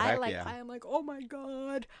sale, I am like, oh my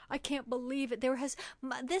God, I can't believe it. There has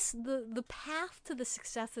the path to the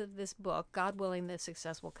success of this book. God willing, the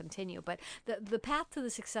success will continue. But the path to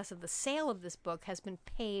the success of the sale of this book has been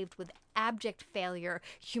paved with abject failure,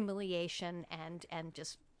 humiliation, and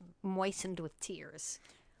just moistened with tears.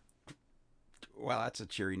 Well, that's a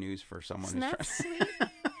cheery news for someone. Isn't that sweet?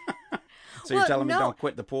 So you're telling me don't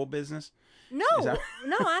quit the pool business? No,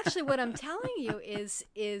 no. Actually, what I'm telling you is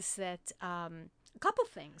that a couple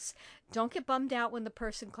things. Don't get bummed out when the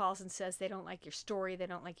person calls and says they don't like your story, they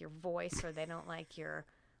don't like your voice, or they don't like your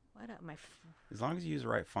as long as you use the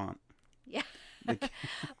right font. Yeah.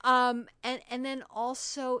 And then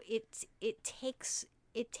also it takes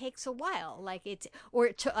it takes a while. Like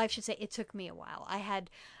I should say, it took me a while. I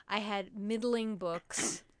had middling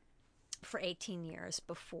books for 18 years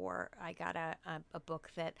before I got a book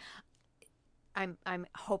that I'm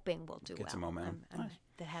hoping will do well. Get some momentum. Nice.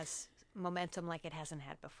 That has momentum like it hasn't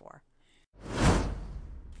had before.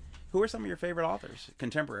 Who are some of your favorite authors,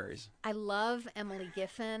 contemporaries? I love Emily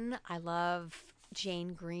Giffin. I love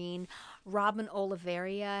Jane Green. Robin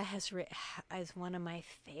Oliveria is one of my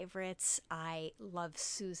favorites. I love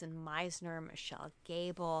Susan Meisner, Michelle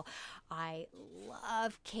Gable. I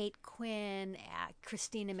love Kate Quinn,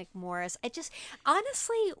 Christina McMorris. I just,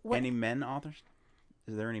 honestly... Any men authors?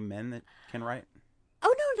 Is there any men that can write?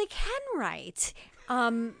 Oh, no, they can write.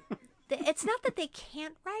 It's not that they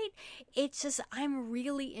can't write. It's just I'm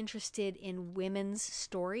really interested in women's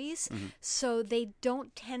stories, so they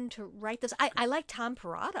don't tend to write those. I like Tom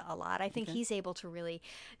Perrotta a lot. I think he's able to really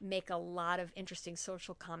make a lot of interesting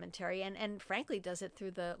social commentary and frankly does it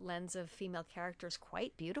through the lens of female characters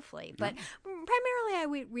quite beautifully. But primarily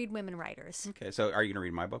I read women writers. Okay, so are you going to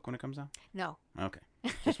read my book when it comes out? No. Okay.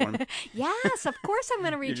 Just one. Yes, of course I'm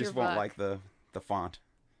going to read your book. You just won't like the font.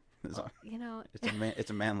 Well, you know,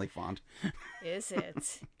 it's a manly font. Is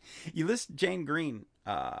it? You list Jane Green.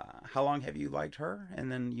 How long have you liked her?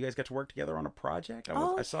 And then you guys got to work together on a project.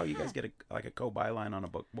 I saw you guys get a co-byline on a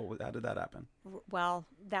book. How did that happen? Well,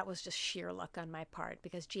 that was just sheer luck on my part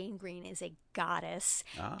because Jane Green is a goddess,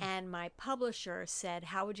 and my publisher said,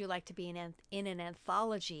 "How would you like to be in an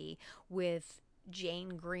anthology with Jane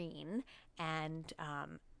Green?" And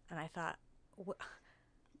I thought.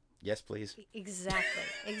 Yes, please.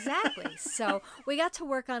 Exactly. So we got to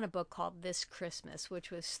work on a book called This Christmas,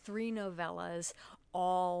 which was 3 novellas,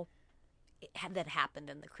 all that happened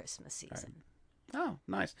in the Christmas season. Right. Oh,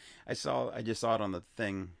 nice. I just saw it on the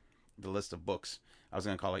list of books. I was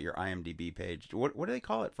going to call it your IMDb page. What do they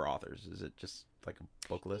call it for authors? Is it just like a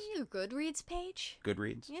book list? Your Goodreads page.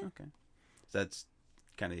 Goodreads? Yeah. Okay. So that's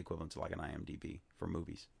kind of the equivalent to like an IMDb for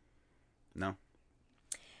movies. No?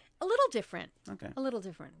 A little different. Okay. A little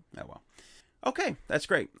different. Oh, well. Okay, that's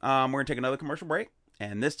great. We're going to take another commercial break.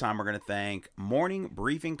 And this time we're going to thank Morning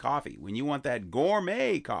Briefing Coffee. When you want that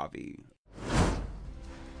gourmet coffee.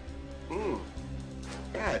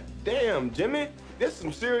 God damn, Jimmy. This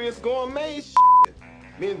some serious gourmet shit.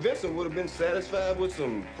 Me and Vincent would have been satisfied with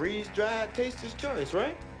some freeze-dried Taster's Choice,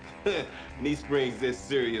 right? Niece brings this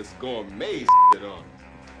serious gourmet shit on.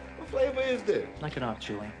 What flavor is this? Knock it off,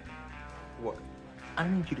 Julie. What? I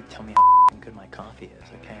don't need you to tell me how good my coffee is,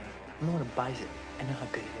 okay? I'm the one who buys it. I know how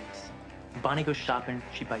good it is. When Bonnie goes shopping,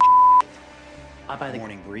 she buys I buy the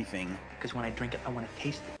Morning Briefing. Because when I drink it, I want to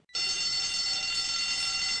taste it.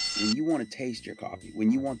 When you want to taste your coffee,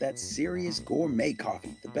 when you want that serious gourmet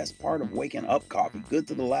coffee, the best part of waking up coffee, good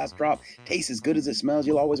to the last drop, tastes as good as it smells,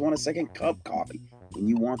 you'll always want a second cup coffee. When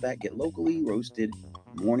you want that, get locally roasted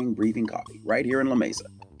Morning Briefing coffee right here in La Mesa.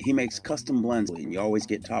 He makes custom blends and you always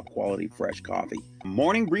get top quality fresh coffee.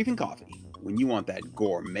 Morning Briefing coffee, when you want that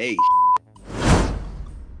gourmet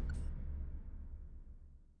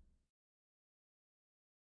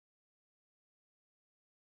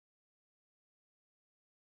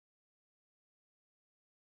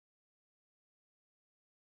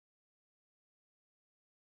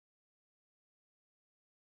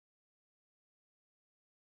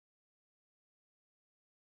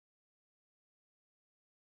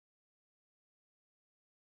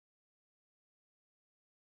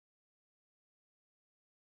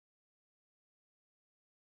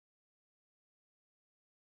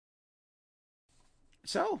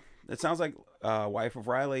So, it sounds like Wife of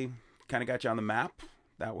Riley kind of got you on the map.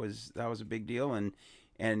 That was a big deal.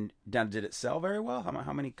 And did it sell very well?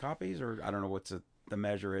 How many copies? Or I don't know what the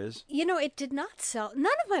measure is. You know, it did not sell.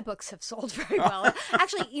 None of my books have sold very well.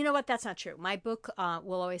 Actually, you know what? That's not true. My book,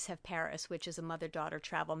 Will Always Have Paris, which is a mother-daughter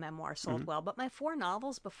travel memoir, sold well. But my 4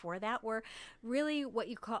 novels before that were really what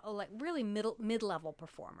you call like really mid-level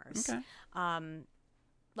performers. Okay.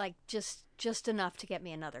 Like just enough to get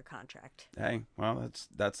me another contract. Hey, well,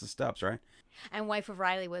 that's the steps, right? And Wife of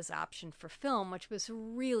Riley was optioned for film, which was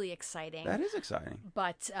really exciting. That is exciting.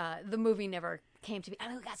 But the movie never came to be. I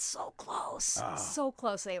mean, we got so close, so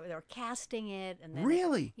close. They were casting it, and then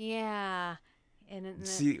really, yeah. And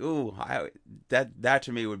see, that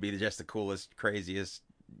to me would be just the coolest, craziest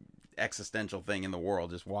existential thing in the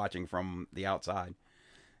world. Just watching from the outside.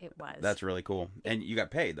 It was. That's really cool. And you got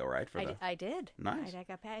paid, though, right? I did. Nice. I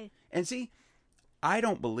got paid. And see, I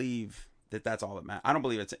don't believe that that's all that matters. I don't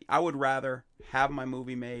believe it's... I would rather have my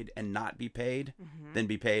movie made and not be paid than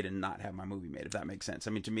be paid and not have my movie made, if that makes sense. I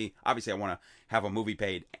mean, to me, obviously, I want to have a movie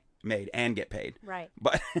made and get paid. Right.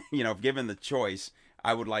 But, if given the choice,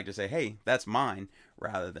 I would like to say, hey, that's mine,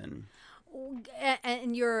 rather than...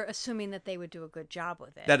 And you're assuming that they would do a good job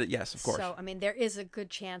with it. Yes, of course. So, I mean, there is a good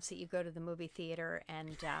chance that you go to the movie theater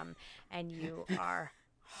and you are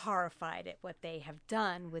horrified at what they have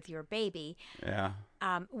done with your baby. Yeah.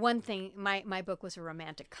 One thing, my book was a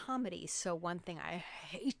romantic comedy, so one thing I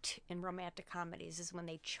hate in romantic comedies is when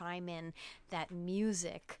they chime in that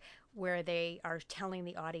music where they are telling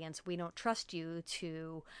the audience, we don't trust you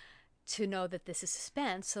to know that this is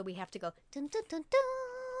suspense, so we have to go dun dun dun dun.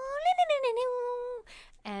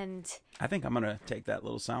 And I think I'm going to take that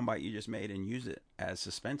little soundbite you just made and use it as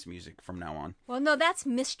suspense music from now on. Well, no, that's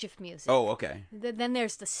mischief music. Oh, okay. Then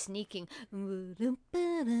there's the sneaking.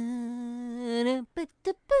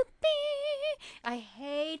 I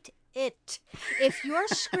hate it. If your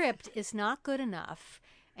script is not good enough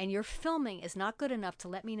and your filming is not good enough to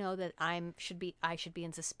let me know that I should be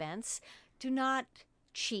in suspense, do not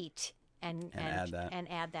cheat. And add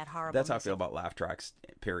that horrible. That's how music. I feel about laugh tracks.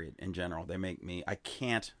 Period. In general, they make me. I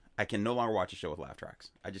can no longer watch a show with laugh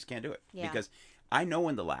tracks. I just can't do it because I know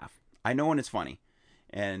when to laugh. I know when it's funny,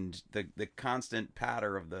 and the constant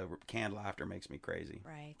patter of the canned laughter makes me crazy.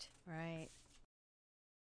 Right. Right.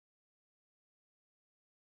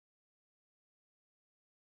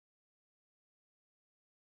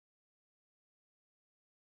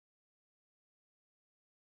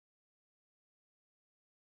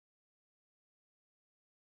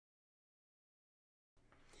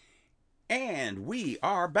 And we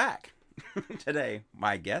are back today.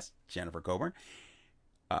 My guest, Jennifer Coburn,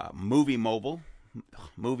 movie mogul.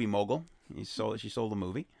 She sold a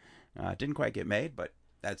movie. Didn't quite get made, but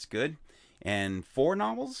that's good. And 4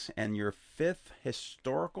 novels, and your 5th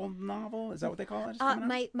historical novel. Is that what they call it?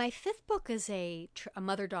 My 5th book is a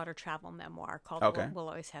mother-daughter travel memoir called We'll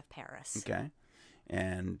Always Have Paris. Okay.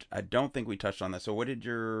 And I don't think we touched on that. So what did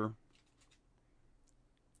you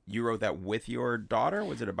wrote that with your daughter?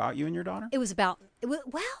 Was it about you and your daughter? It was about,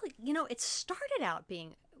 it started out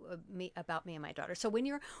being about me and my daughter. So when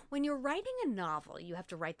you're writing a novel, you have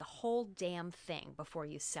to write the whole damn thing before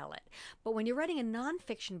you sell it. But when you're writing a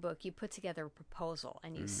nonfiction book, you put together a proposal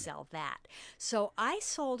and you sell that. So I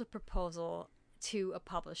sold a proposal to a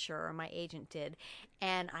publisher, or my agent did,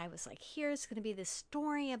 and I was like, here's going to be this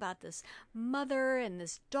story about this mother and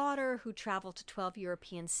this daughter who traveled to 12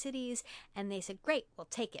 European cities, and they said, great, we'll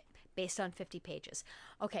take it, based on 50 pages.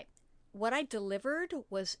 Okay, what I delivered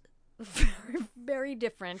was very, very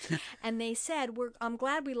different, and they said, I'm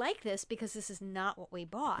glad we like this because this is not what we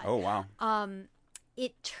bought. Oh, wow.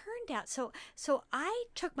 It turned out, so I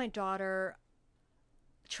took my daughter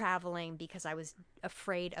traveling because I was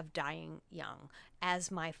afraid of dying young, as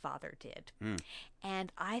my father did.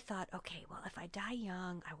 And I thought, okay, well, if I die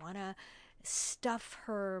young, I want to stuff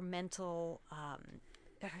her mental,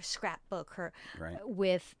 her scrapbook,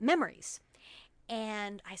 with memories.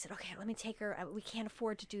 And I said, okay, let me take her. We can't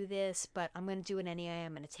afford to do this, but I'm going to do it anyway.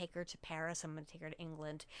 I'm going to take her to Paris. I'm going to take her to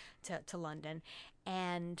England, to London.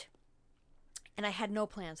 And I had no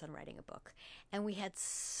plans on writing a book. And we had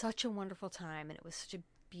such a wonderful time, and it was such a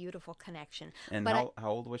beautiful connection. And how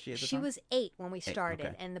old was she at the time? She was 8 when we started,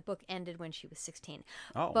 okay. And the book ended when she was 16.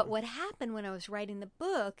 Oh. But what happened when I was writing the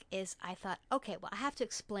book is I thought, okay, well, I have to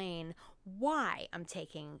explain why I'm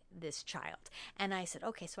taking this child. And I said,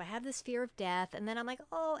 okay, so I have this fear of death. And then I'm like,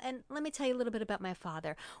 oh, and let me tell you a little bit about my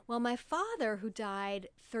father. Well, my father, who died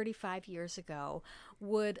 35 years ago,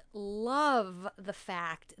 would love the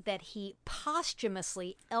fact that he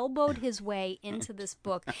posthumously elbowed his way into this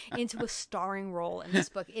book, into a starring role in this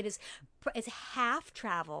book. It's half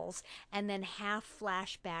travels and then half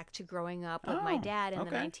flashback to growing up with my dad in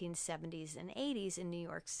the 1970s and 80s in New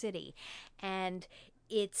York City. And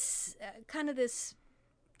it's kind of this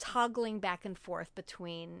toggling back and forth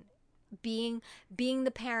between being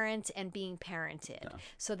the parent and being parented. Yeah.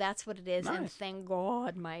 So that's what it is. Nice. And thank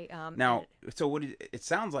God my now. So what? It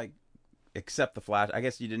sounds like, except the flash. I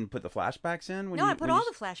guess you didn't put the flashbacks in. I put all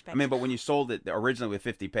the flashbacks. I mean, but when you sold it originally with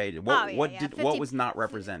 50 pages, what was not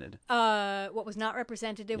represented? What was not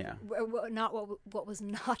represented? What was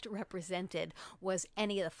not represented was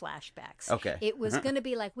any of the flashbacks. Okay. It was going to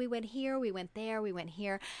be like, we went here, we went there, we went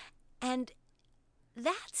here, and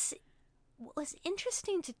that's was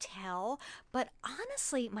interesting to tell. But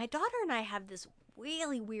honestly, my daughter and I have this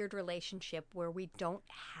really weird relationship where we don't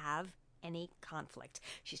have any conflict.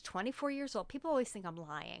 She's 24 years old. People always think I'm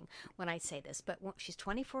lying when I say this, but when she's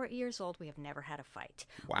 24 years old. We have never had a fight.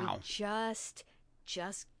 Wow. We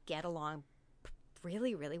just get along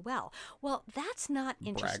really, really well. Well, that's not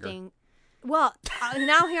interesting. Bragger. Well,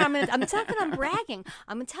 now here I'm talking. I'm bragging.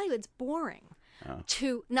 I'm gonna tell you, it's boring.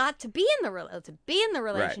 to not to be in the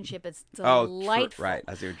relationship. It's Oh, delightful. right.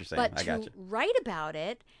 I see what you're saying. But I got you. to write about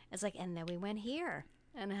it, it's like, and then we went here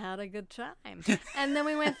and had a good time, and then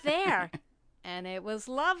we went there. And it was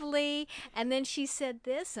lovely. And then she said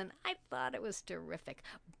this, and I thought it was terrific.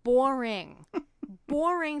 Boring.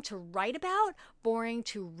 Boring to write about, boring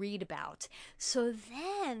to read about. So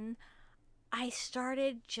then I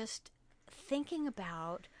started just thinking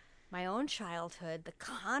about my own childhood. The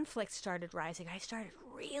conflict started rising. I started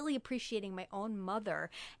really appreciating my own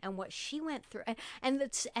mother and what she went through. And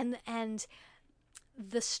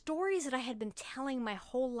the stories that I had been telling my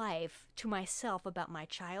whole life to myself about my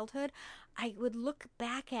childhood, I would look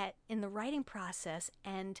back at in the writing process,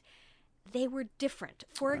 and they were different.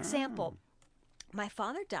 For example, my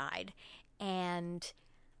father died, and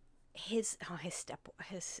his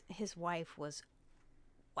wife was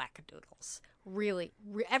wackadoodles. Really,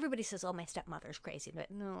 everybody says, "Oh, my stepmother's crazy," but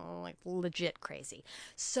no, like legit crazy.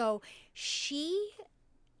 So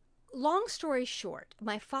long story short,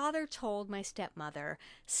 my father told my stepmother,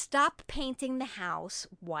 "Stop painting the house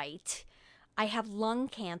white. I have lung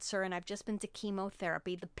cancer and I've just been to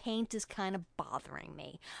chemotherapy. The paint is kind of bothering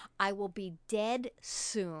me. I will be dead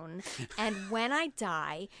soon, and when I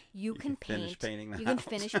die, you can finish painting the you house."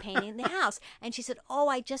 can finish painting the house." And she said, "Oh,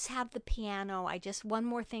 I just have the piano. I just one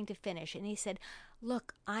more thing to finish." And he said,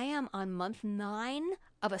 "Look, I am on month 9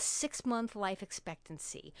 of a 6-month life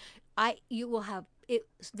expectancy. You will have it.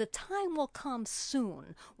 The time will come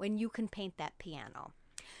soon when you can paint that piano."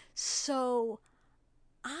 So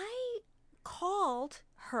I called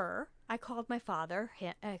my father,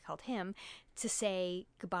 I called him to say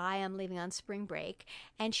goodbye. I'm leaving on spring break.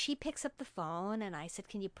 And she picks up the phone, and I said,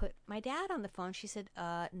 "Can you put my dad on the phone?" She said,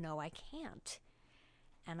 "No, I can't."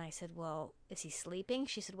 And I said, "Well, is he sleeping?"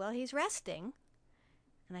 She said, "Well, he's resting."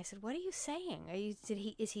 And I said, "What are you saying?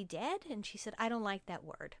 Is he dead?" And she said, "I don't like that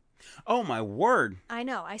word." Oh, my word. I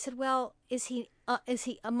know. I said, "Well, is he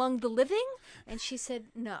among the living?" And she said,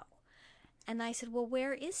 "No." And I said, "Well,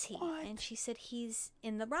 where is he?" What? And she said, "He's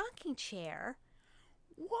in the rocking chair."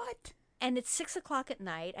 What? And it's 6:00 at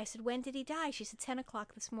night. I said, "When did he die?" She said,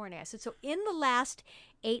 10:00 this morning. I said, "So in the last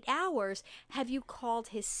 8 hours, have you called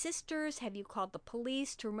his sisters? Have you called the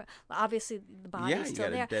police to obviously the body's you still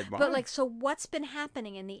got a there. dead But body. like, so what's been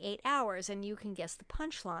happening in the 8 hours?" And you can guess the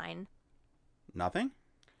punchline. Nothing?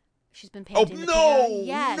 She's been painting the no, piano.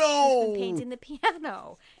 Yes, she's no. been painting the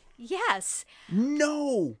piano. Yes.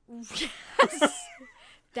 No. Yes.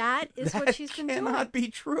 That is what she's been doing. That cannot be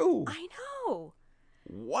true. I know.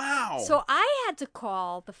 Wow. So I had to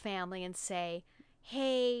call the family and say,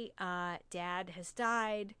 "Hey, Dad has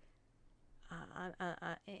died.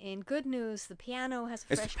 In good news, the piano has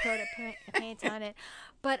a fresh coat of paint on it."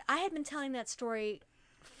 But I had been telling that story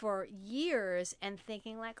for years and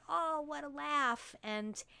thinking like, "Oh, what a laugh."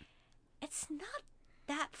 And it's not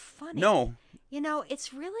that funny. No. You know,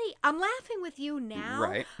 it's really, I'm laughing with you now.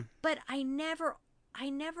 Right. But I never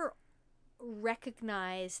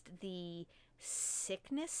recognized the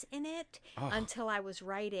sickness in it until I was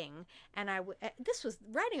writing. And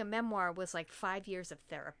writing a memoir was like 5 years of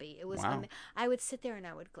therapy. It was, Wow. I would sit there and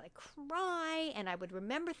I would like cry, and I would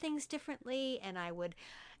remember things differently, and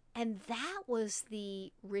that was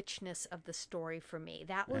the richness of the story for me.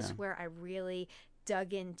 That was where I really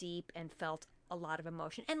dug in deep and felt a lot of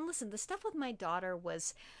emotion. And listen, the stuff with my daughter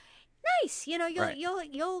was nice. You know,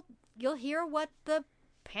 you'll hear what the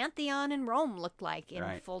Pantheon in Rome looked like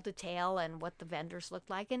in full detail, and what the vendors looked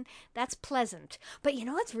like, and that's pleasant. But you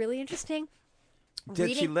know what's really interesting?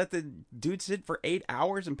 Did she let the dude sit for 8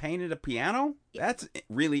 hours and painted a piano? That's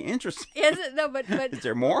really interesting. Is it? No, but Is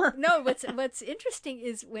there more? No, what's interesting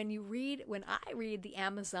is when I read the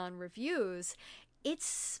Amazon reviews, it's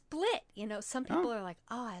split. You know, some people are like,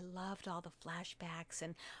 "Oh, I loved all the flashbacks,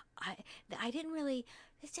 and I didn't really,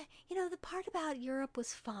 you know, the part about Europe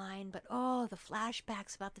was fine, but the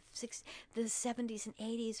flashbacks about the 70s and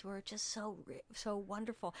 80s were just so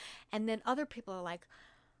wonderful." And then other people are like,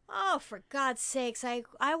 "Oh, for God's sakes, I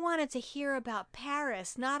wanted to hear about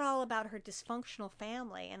Paris, not all about her dysfunctional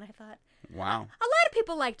family." And I thought, wow. A lot of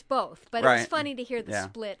people liked both, but it was funny to hear the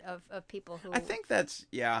split of people who... I think that's,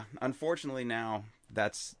 unfortunately now,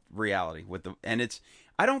 that's reality.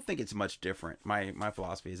 I don't think it's much different. My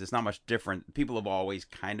philosophy is it's not much different. People have always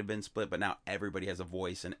kind of been split, but now everybody has a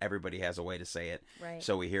voice and everybody has a way to say it. Right.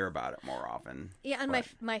 So we hear about it more often. Yeah, and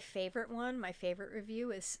my favorite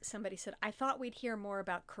review is somebody said, "I thought we'd hear more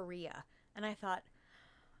about Korea." And I thought,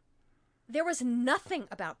 there was nothing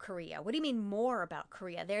about Korea. What do you mean more about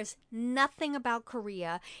Korea? There's nothing about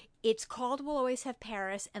Korea. It's called We'll Always Have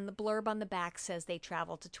Paris, and the blurb on the back says they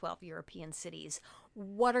traveled to 12 European cities.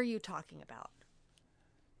 What are you talking about?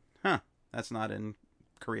 That's not in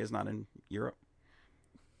Korea's not in Europe.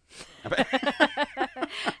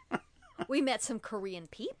 We met some Korean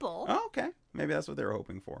people. Oh, okay. Maybe that's what they were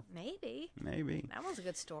hoping for. Maybe. That was a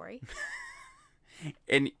good story.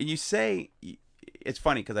 And you say, it's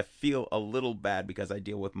funny because I feel a little bad because I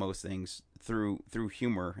deal with most things through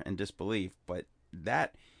humor and disbelief, but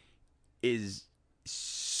that is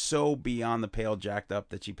so beyond the pale jacked up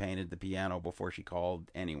that she painted the piano before she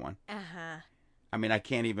called anyone. I mean, I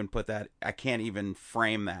can't even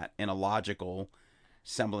frame that in a logical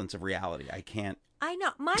semblance of reality. I can't. I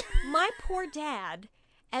know. My poor dad,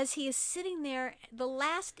 as he is sitting there, the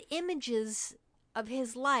last images of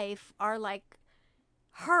his life are like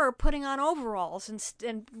her putting on overalls and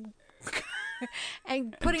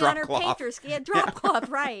putting on her painter's drop cloth,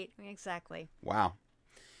 right? Exactly. Wow.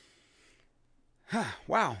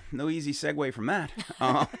 Wow, no easy segue from that.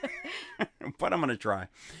 But I'm going to try.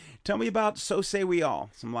 Tell me about So Say We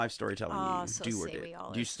All, some live storytelling you So do or Say did. We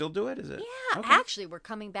All Do you still do it? Is it? Yeah, Okay. actually, we're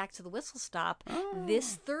coming back to the Whistle Stop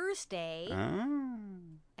this Thursday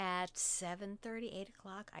at 7:30, 8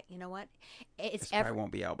 o'clock. You know what? This probably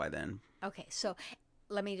won't be out by then. Okay, so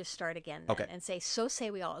let me just start again then and say So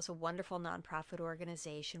Say We All is a wonderful nonprofit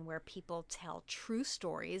organization where people tell true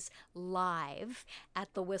stories live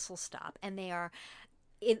at the Whistle Stop, and they are.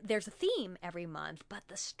 There's a theme every month, but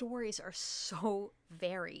the stories are so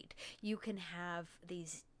varied. You can have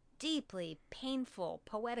these deeply painful,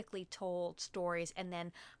 poetically told stories, and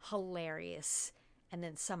then hilarious, and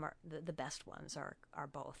then some are the best ones are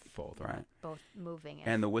both. Both, right? Both moving.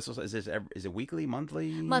 And the Whistle is it weekly,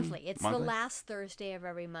 monthly? Monthly. It's the last Thursday of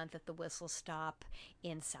every month at the Whistle Stop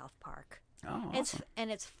in South Park. Oh, awesome.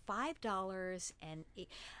 It's $5 and.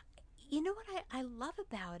 You know what I love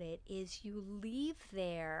about it is you leave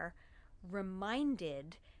there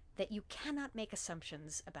reminded that you cannot make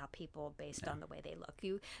assumptions about people based on the way they look.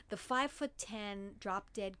 The 5'10",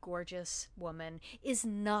 drop-dead gorgeous woman is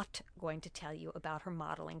not going to tell you about her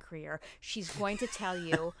modeling career. She's going to tell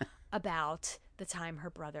you about the time her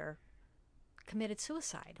brother committed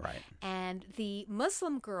suicide. Right. And the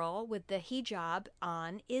Muslim girl with the hijab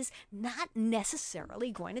on is not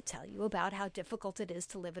necessarily going to tell you about how difficult it is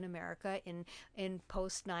to live in America in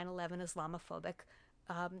post 9/11 Islamophobic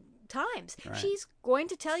times. Right. She's going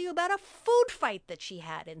to tell you about a food fight that she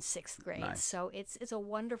had in 6th grade. Nice. So it's a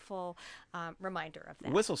wonderful reminder of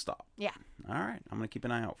that. Whistle Stop. Yeah. All right. I'm going to keep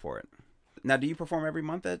an eye out for it. Now, do you perform every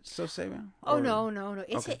month at So Say We All? Oh, no.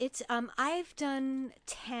 It's I've done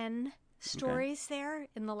 10 stories there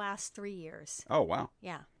in the last 3 years. Oh, wow.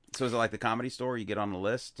 Yeah. So is it like the Comedy Store? You get on the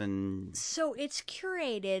list and... So it's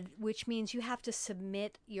curated, which means you have to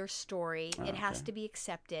submit your story. It has to be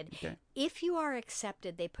accepted. Okay. If you are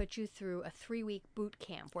accepted, they put you through a 3-week boot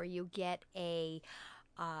camp where you get a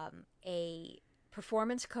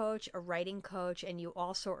performance coach, a writing coach, and you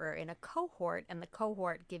also are in a cohort, and the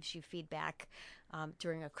cohort gives you feedback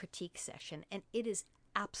during a critique session. And it is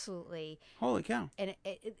absolutely... Holy cow. And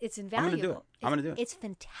it's invaluable. I'm going to do it. It's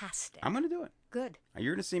fantastic. I'm going to do it. Good.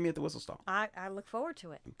 You're going to see me at the Whistle Stop. I look forward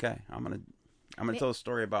to it. Okay. I'm going to tell a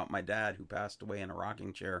story about my dad who passed away in a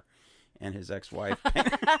rocking chair and his ex-wife.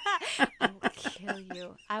 I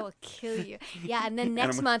will kill you. Yeah, and then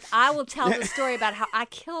next month I will tell the story about how I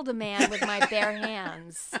killed a man with my bare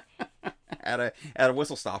hands. At a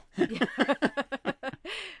Whistle Stop.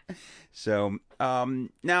 So,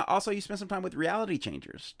 now also you spent some time with Reality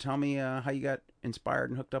Changers. Tell me how you got inspired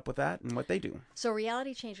and hooked up with that and what they do. So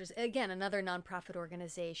Reality Changers, again, another nonprofit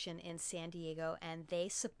organization in San Diego, and they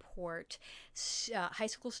support high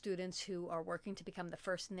school students who are working to become the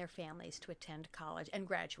first in their families to attend college and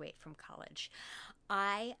graduate from college.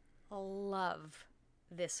 I love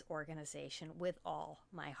this organization with all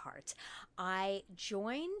my heart. I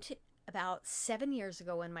joined about 7 years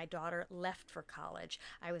ago when my daughter left for college.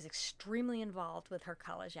 I was extremely involved with her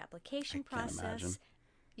college application process. Can't imagine.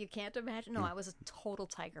 You can't imagine? No, I was a total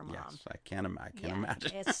tiger mom. Yes, I can't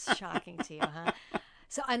imagine. It's shocking to you, huh?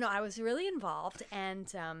 So I know I was really involved,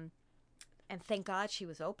 and thank God she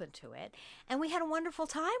was open to it, and we had a wonderful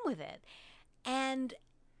time with it. And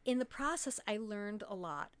in the process, I learned a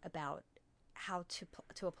lot about how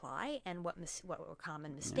to apply and what were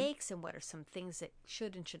common mistakes and what are some things that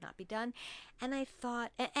should and should not be done. And I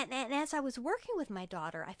thought, and as I was working with my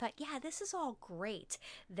daughter, I thought, yeah, this is all great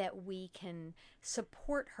that we can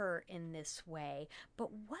support her in this way.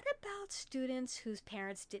 But what about students whose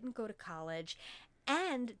parents didn't go to college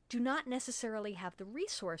and do not necessarily have the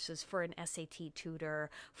resources for an SAT tutor,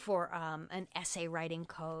 for an essay writing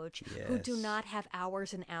coach, who do not have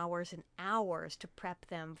hours and hours and hours to prep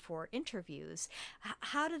them for interviews.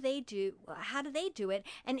 How do they do it?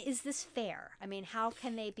 And is this fair? I mean, how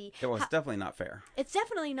can they be? Well, it's definitely not fair. It's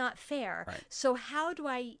definitely not fair. Right. So how do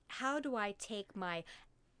I take my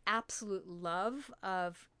absolute love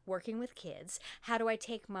of working with kids, how do I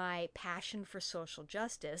take my passion for social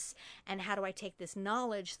justice, and how do I take this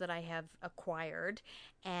knowledge that I have acquired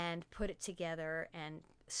and put it together and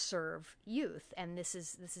serve youth? And this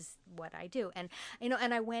is what I do. And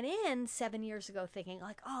and I went in 7 years ago thinking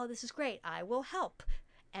like, oh, this is great, I will help.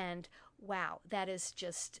 And wow, that is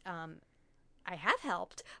just I have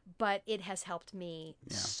helped, but it has helped me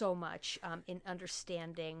so much in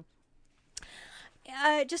understanding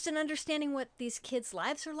just in understanding what these kids'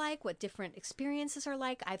 lives are like, what different experiences are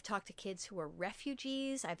like. I've talked to kids who are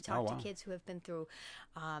refugees. I've talked to kids who have been through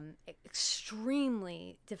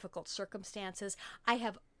extremely difficult circumstances. I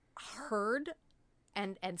have heard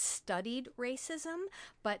and studied racism,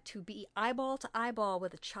 but to be eyeball to eyeball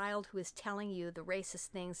with a child who is telling you the racist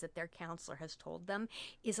things that their counselor has told them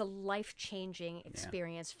is a life-changing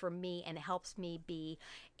experience for me, and it helps me be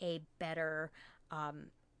a better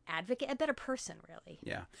advocate, a better person, really.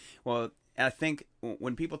 Yeah. Well, I think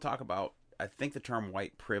when people talk about, I think the term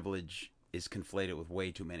white privilege is conflated with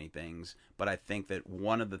way too many things, but I think that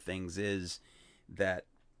one of the things is that,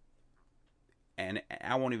 and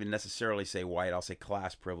I won't even necessarily say white, I'll say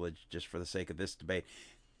class privilege just for the sake of this debate.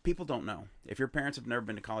 People don't know. If your parents have never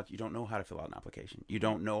been to college, you don't know how to fill out an application. You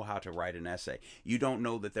don't know how to write an essay. You don't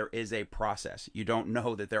know that there is a process. You don't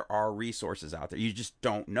know that there are resources out there. You just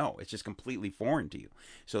don't know. It's just completely foreign to you.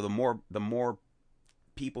 So the more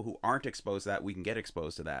people who aren't exposed to that, we can get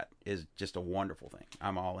exposed to that, is just a wonderful thing.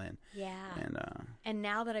 I'm all in. Yeah. And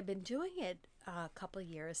now that I've been doing it a couple of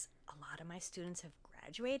years, a lot of my students have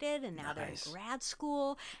graduated, and now they're in grad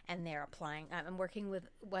school, and they're applying. I'm working with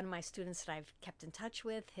one of my students that I've kept in touch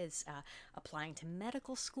with. His applying to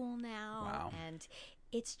medical school now. Wow. And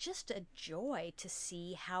it's just a joy to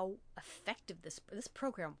see how effective this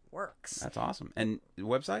program works. That's awesome. And the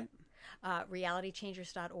website?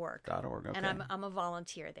 realitychangers.org. Okay. And I'm a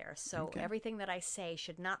volunteer there, so everything that I say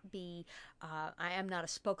should not be. I am not a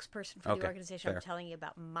spokesperson for the organization. Fair. I'm telling you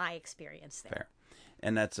about my experience there. Fair.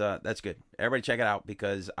 And that's good. Everybody check it out,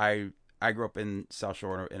 because I grew up in South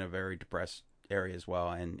Shore in a very depressed area as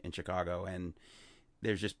well, and in Chicago, and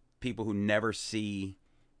there's just people who never see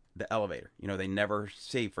the elevator. They never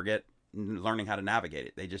forget learning how to navigate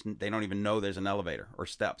it. They don't even know there's an elevator or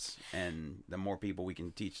steps, and the more people we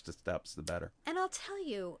can teach the steps, the better. And I'll tell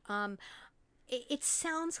you, it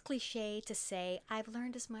sounds cliche to say I've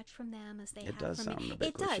learned as much from them as they have from me. It does sound a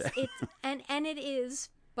bit cliche. It does. And it is.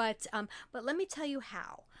 But let me tell you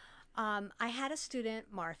how. I had a student,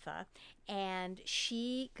 Martha, and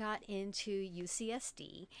she got into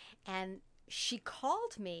UCSD, and she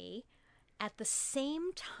called me at the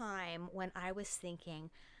same time when I was thinking,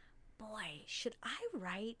 boy, should I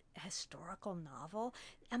write a historical novel?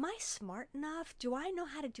 Am I smart enough? Do I know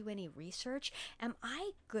how to do any research? Am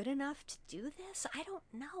I good enough to do this? I don't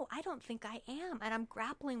know. I don't think I am. And I'm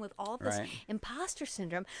grappling with all of this imposter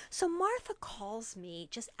syndrome. So Martha calls me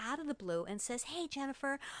just out of the blue and says, hey,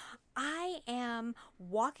 Jennifer, I am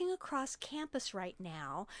walking across campus right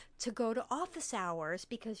now to go to office hours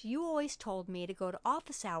because you always told me to go to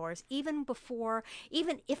office hours even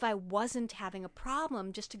if I wasn't having a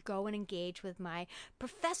problem, just to go and engage with my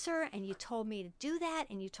professor, and you told me to do that,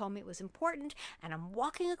 and you told me it was important, and I'm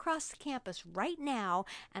walking across the campus right now,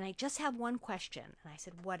 and I just have one question. And I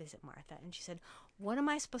said, what is it, Martha? And she said, what am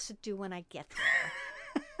I supposed to do when I get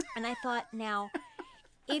there? And I thought, now,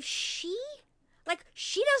 if she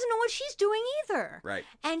doesn't know what she's doing either. Right.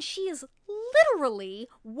 And she is literally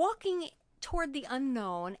walking toward the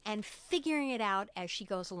unknown and figuring it out as she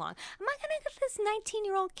goes along. Am I going to get this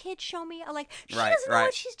 19-year-old kid show me? She doesn't know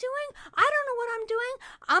what she's doing. I don't know what I'm doing.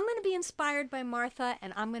 I'm going to be inspired by Martha,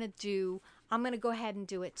 and I'm going to go ahead and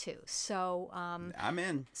do it too. So I'm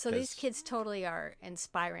in. So these kids totally are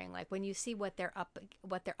inspiring. Like when you see what they're up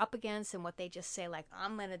against and what they just say, like,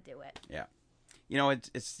 I'm going to do it. Yeah.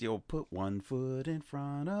 It's you'll put one foot in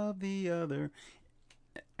front of the other,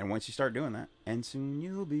 and once you start doing that, and soon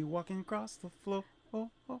you'll be walking across the floor.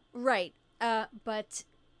 Right. But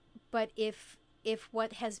if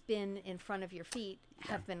what has been in front of your feet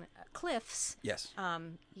have been cliffs, yes,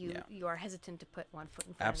 you are hesitant to put one foot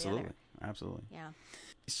in front of the other. Absolutely. Yeah.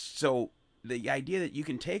 So the idea that you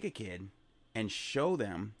can take a kid and show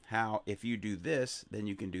them how, if you do this, then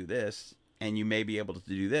you can do this, and you may be able to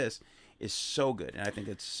do this, is so good, and I think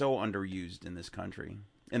it's so underused in this country,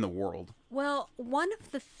 in the world. Well, one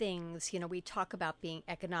of the things, we talk about being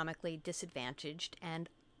economically disadvantaged, and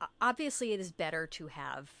obviously it is better to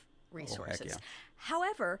have resources. Oh, heck yeah.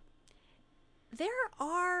 However, there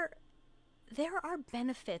are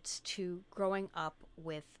benefits to growing up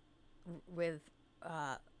with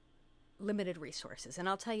limited resources, and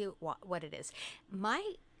I'll tell you what it is.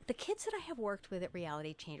 The kids that I have worked with at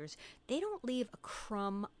Reality Changers, they don't leave a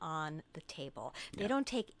crumb on the table. They don't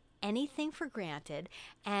take anything for granted,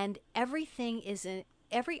 and everything is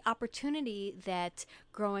every opportunity that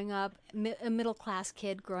growing up, a middle class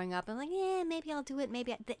kid growing up and like, maybe I'll do it,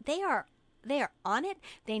 they are on it.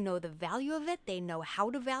 They know the value of it. They know how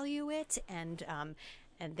to value it, and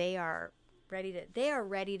they are ready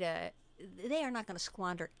to. They are not going to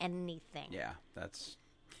squander anything. Yeah, that's.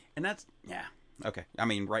 Okay. I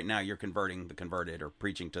mean, right now you're converting the converted, or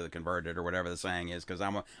preaching to the converted, or whatever the saying is, because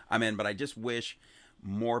I'm in. But I just wish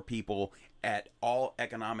more people at all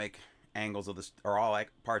economic angles of this, or all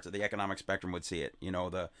parts of the economic spectrum, would see it.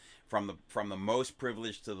 From the most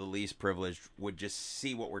privileged to the least privileged, would just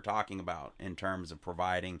see what we're talking about in terms of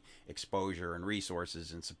providing exposure and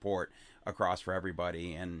resources and support across for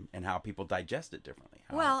everybody, and how people digest it differently.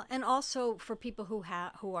 Well, and also for people who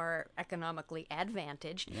are economically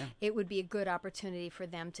advantaged, it would be a good opportunity for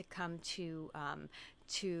them to come to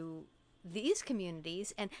these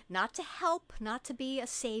communities, and not to help, not to be a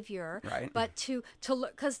savior, right, but to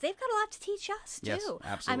look, because they've got a lot to teach us too. Yes,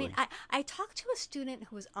 absolutely. I mean, I talked to a student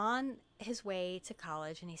who was on his way to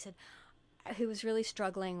college, and he said he was really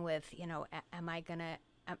struggling with, am I gonna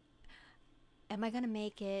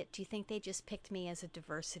make it? Do you think they just picked me as a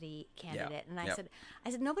diversity candidate? And I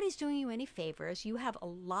said, nobody's doing you any favors. You have a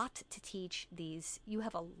lot to teach these. You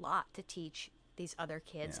have a lot to teach these other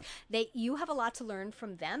kids. You have a lot to learn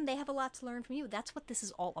from them. They have a lot to learn from you. That's what this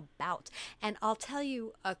is all about. And I'll tell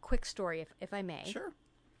you a quick story, if I may. Sure.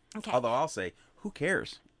 Okay. Although I'll say, who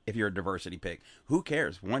cares if you're a diversity pick? Who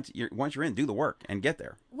cares? Once you're in, do the work and get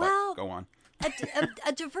there. Well, but go on.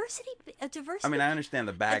 A diversity. I mean, I understand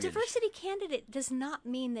the baggage. A diversity candidate does not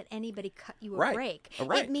mean that anybody cut you a break.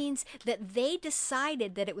 Right. It means that they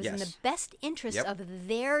decided that it was in the best interest of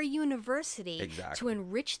their university to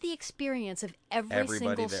enrich the experience of every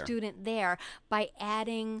single student there by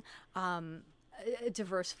adding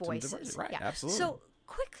diverse voices. Right, absolutely. So,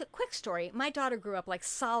 quick story. My daughter grew up like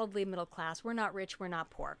solidly middle class. We're not rich, we're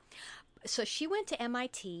not poor. So she went to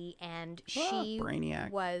MIT, and she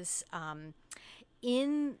was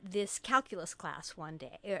in this calculus class one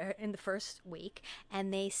day, in the first week,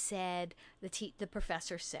 and they said, the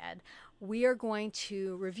professor said, we are going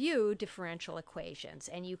to review differential equations.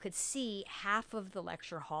 And you could see half of the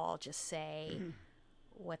lecture hall just say,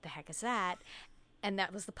 what the heck is that? And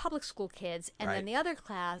that was the public school kids. And then the other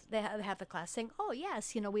class, they have the class saying, oh,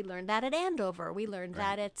 yes, we learned that at Andover. We learned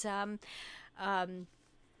that at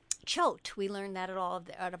Choate. We learned that at all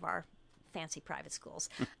out of our fancy private schools.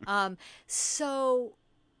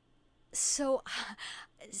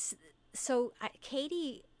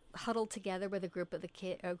 Katie huddled together with a group of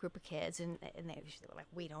kids, and they were like,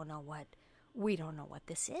 we don't know what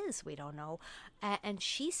this is. We don't know. And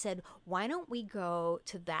she said, why don't we go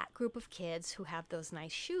to that group of kids who have those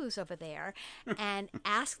nice shoes over there and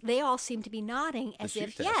ask? They all seem to be nodding as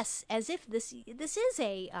if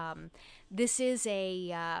this is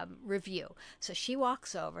a review. So she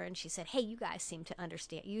walks over and she said, hey, you guys seem to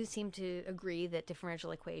understand. You seem to agree that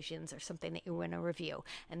differential equations are something that you want to review.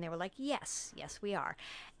 And they were like, yes, we are.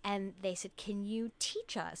 And they said, can you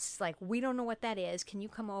teach us? Like, we don't know what that is. Can you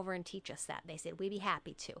come over and teach us that? They said, we'd be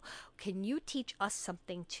happy to. Can you teach us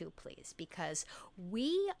something too, please? Because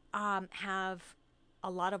we have a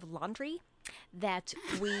lot of laundry that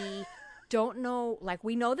we don't know. Like,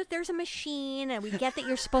 we know that there's a machine, and we get that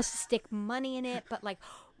you're supposed to stick money in it, but like,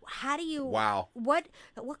 how do you? Wow. What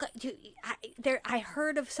I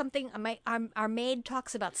heard of something. Our maid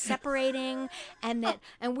talks about separating, and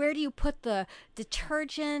where do you put the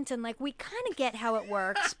detergent? And like, we kind of get how it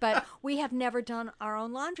works, but we have never done our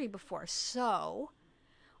own laundry before. So,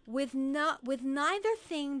 with neither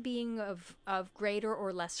thing being of greater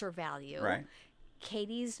or lesser value, right.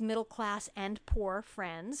 Katie's middle class and poor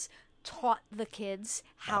friends taught the kids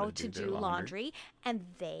how to do laundry, and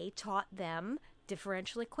they taught them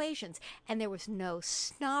differential equations. And there was no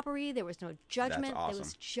snobbery, there was no judgment. That's awesome. It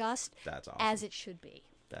was just as it should be.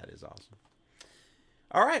 That is awesome.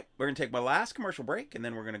 All right, we're going to take my last commercial break, and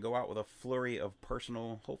then we're going to go out with a flurry of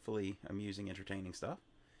personal, hopefully amusing, entertaining stuff.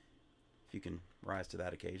 If you can rise to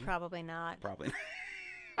that occasion. Probably not. Probably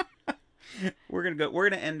not. We're going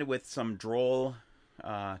to end with some droll,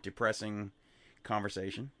 depressing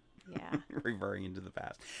conversation. Yeah. Reverting into the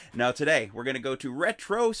past. Now today we're going to go to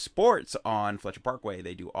Retro Sports on Fletcher Parkway.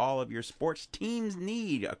 They do all of your sports teams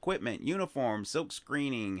need: equipment, uniforms, silk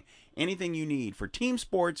screening, anything you need for team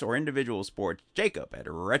sports or individual sports. Jacob at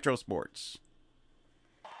Retro Sports.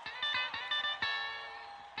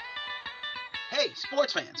 Hey,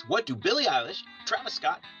 sports fans, what do Billie Eilish, Travis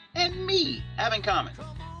Scott, and me have in common?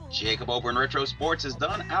 Jacob over in Retro Sports has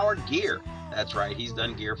done our gear. That's right, he's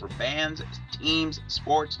done gear for bands, teams,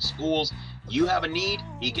 sports, schools. You have a need,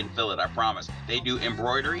 he can fill it, I promise. They do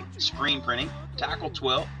embroidery, screen printing, tackle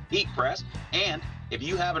twill, heat press, and if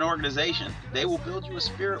you have an organization, they will build you a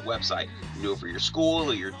spirit website. You can do it for your school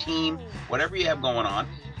or your team, whatever you have going on.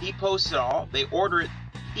 He posts it all, they order it,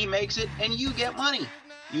 he makes it, and you get money.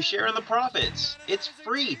 You share in the profits. It's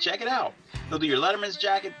free. Check it out. They'll do your Letterman's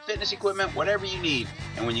jacket, fitness equipment, whatever you need.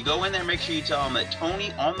 And when you go in there, make sure you tell them that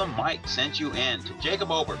Tony on the mic sent you in. To Jacob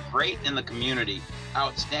Ober, great in the community.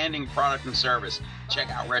 Outstanding product and service. Check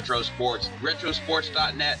out Retro Sports,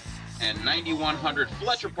 retrosports.net, and 9100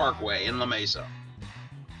 Fletcher Parkway in La Mesa.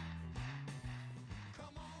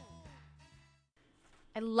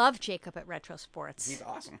 I love Jacob at Retro Sports. He's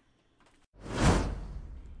awesome.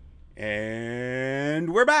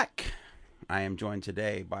 And we're back. I am joined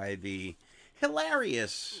today by the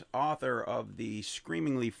hilarious author of the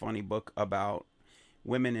screamingly funny book about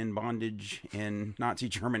women in bondage in Nazi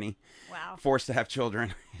Germany. Wow. Forced to have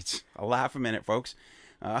children. It's a laugh a minute, folks.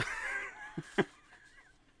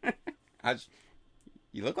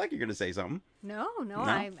 You look like you're going to say something. No.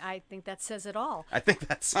 I think that says it all. I think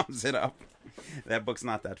that sums it up. That book's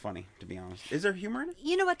not that funny, to be honest. Is there humor in it?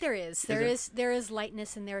 You know what there is? There is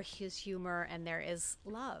lightness, and there is humor, and there is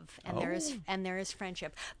love, and there is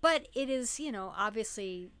friendship. But it is,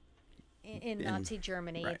 obviously in Nazi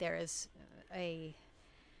Germany, right. There is a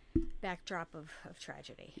backdrop of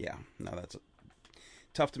tragedy. Yeah. No, that's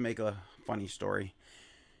tough to make a funny story.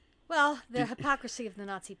 Well, the hypocrisy of the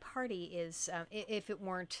Nazi Party is, if it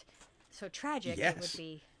weren't so tragic, yes.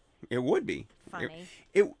 It would be funny.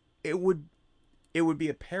 It would be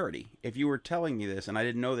a parody. If you were telling me this and I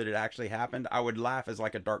didn't know that it actually happened, I would laugh as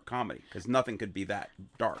like a dark comedy because nothing could be that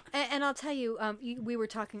dark. And I'll tell you, we were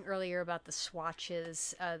talking earlier about the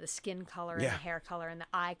swatches, the skin color and the hair color and the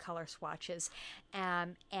eye color swatches.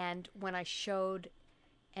 And when I showed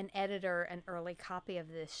an editor an early copy of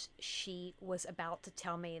this, she was about to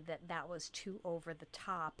tell me that was too over the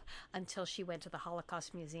top until she went to the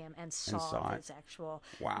Holocaust Museum and saw his actual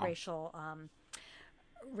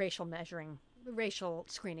racial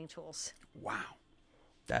screening tools. Wow.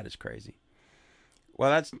 That is crazy. Well,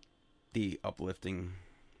 that's the uplifting,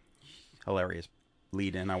 hilarious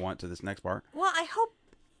lead in I want to this next part. Well, I hope,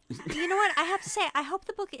 you know what, I have to say, I hope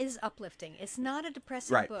the book is uplifting. It's not a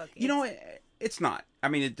depressing book. It's not. I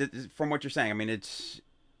mean, from what you're saying, I mean, it's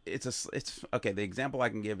okay. The example I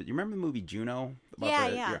can give, you remember the movie Juno?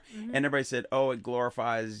 Yeah. Mm-hmm. And everybody said, oh, it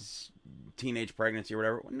glorifies teenage pregnancy or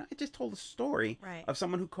whatever. Well, no, it just told a story of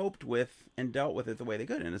someone who coped with and dealt with it the way they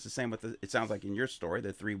could. And it's the same with it sounds like in your story,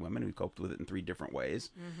 the three women who coped with it in three different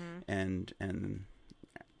ways. Mm-hmm. And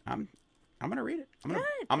I'm going to read it.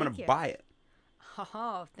 I'm going to buy it.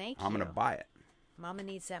 Oh, thank you. I'm going to buy it. Mama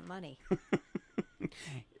needs that money.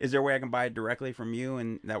 Is there a way I can buy it directly from you,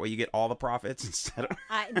 and that way you get all the profits instead of...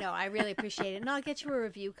 No, I really appreciate it. No, I'll get you a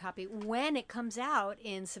review copy when it comes out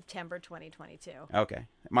in September 2022. Okay.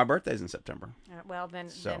 My birthday's in September. Well, then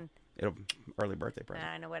it'll early birthday present.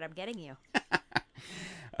 I know what I'm getting you.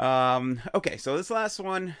 Okay, so this last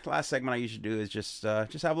segment I usually do is just have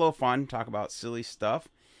a little fun, talk about silly stuff,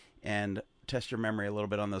 and test your memory a little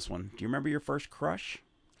bit on this one. Do you remember your first crush?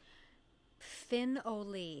 Finn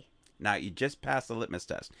O'Lee. Now, you just passed the litmus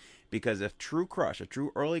test. Because a true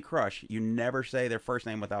early crush, you never say their first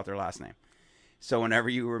name without their last name. So whenever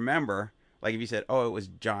you remember, like if you said, oh, it was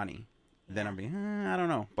Johnny, then I'd be, I don't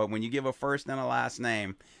know. But when you give a first and a last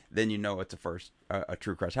name, then you know it's a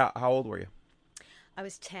true crush. How old were you? I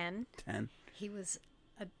was 10. 10. He was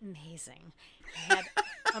amazing. He had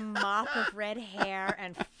a mop of red hair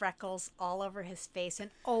and freckles all over his face and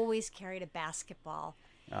always carried a basketball,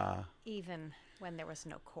 even when there was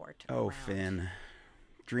no court around. Oh, Finn.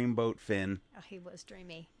 Dreamboat Finn. Oh, he was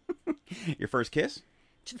dreamy. Your first kiss?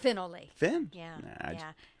 Finn O'Lee. Finn? Yeah.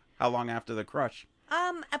 Yeah. How long after the crush?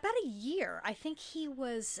 About a year. I think he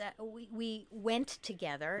was. We went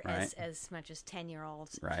together as much as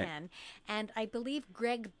 10-year-olds can, and I believe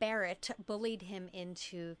Greg Barrett bullied him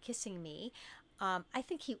into kissing me. I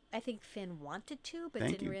think Finn wanted to, but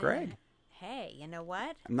didn't really. Greg. Hey, you know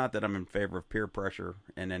what? Not that I'm in favor of peer pressure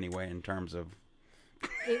in any way in terms of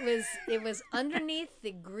It was underneath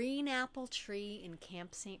the green apple tree in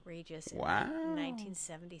Camp St. Regis in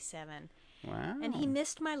 1977. Wow. And he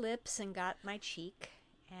missed my lips and got my cheek,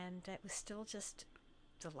 and it was still just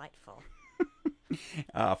delightful.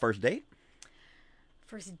 First date?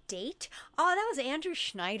 First date? Oh, that was Andrew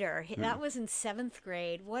Schneider. That was in 7th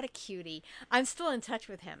grade. What a cutie. I'm still in touch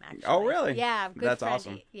with him, actually. Oh, really? Yeah, good That's friend.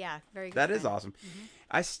 awesome. Yeah, very good That friend. is awesome.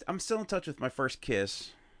 I'm still in touch with my first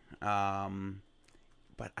kiss, but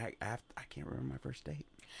I can't remember my first date.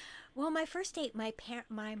 Well, my first date,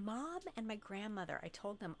 my mom and my grandmother, I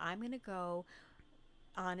told them I'm going to go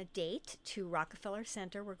on a date to Rockefeller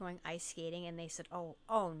Center. We're going ice skating, and they said,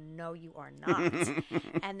 "Oh no, you are not."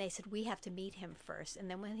 And they said, "We have to meet him first."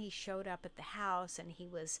 And then when he showed up at the house, and he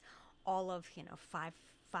was all of 5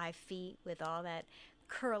 feet with all that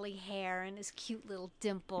curly hair and his cute little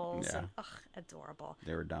dimples, and adorable.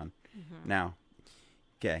 They were done. Now,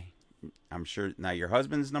 okay, I'm sure now your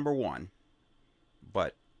husband's number one,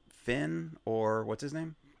 but Finn or what's his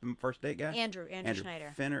name? First date guy? Andrew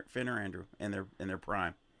Schneider. Finn or Andrew in their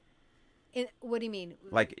prime. What do you mean?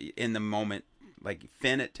 Like in the moment, like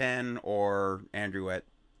Finn at 10 or Andrew at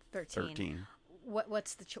 13. What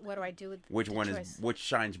do I do with which the one choice? which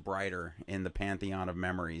shines brighter in the pantheon of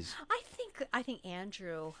memories? I think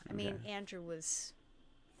Andrew. I mean, Andrew was,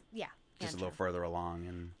 Just a little further along,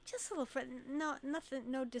 and just a little further. No, nothing.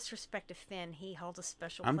 No disrespect to Finn. He holds a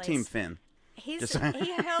special I'm place. Team Finn. He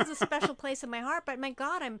holds a special place in my heart. But my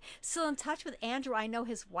God, I'm still in touch with Andrew. I know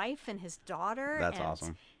his wife and his daughter. That's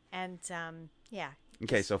awesome. And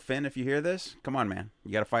Okay, so Finn, if you hear this, come on, man,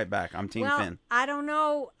 you got to fight back. I'm Team Finn. I don't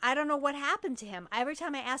know what happened to him. Every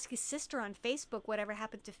time I ask his sister on Facebook whatever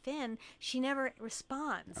happened to Finn, she never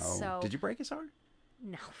responds. Oh, so did you break his heart?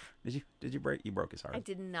 No. Did you break? You broke his heart. I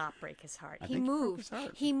did not break his heart. I He think you broke moved. his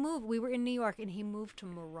heart. He moved. We were in New York, and he moved to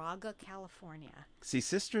Moraga, California. See,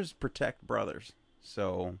 sisters protect brothers,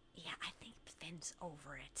 so Yeah, I think Finn's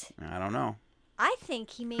over it. I don't know. I think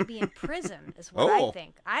he may be in prison. Is what I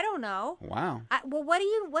think. I don't know. Wow. Well,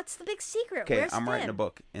 what's the big secret? Okay, Where's I'm Finn? writing a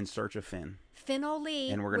book, In Search of Finn. Finn O'Lee.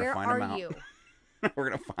 And we're gonna where find him are out. you? We're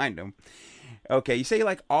gonna find him. Okay, you say you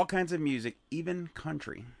like all kinds of music, even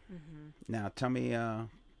country. Now, tell me a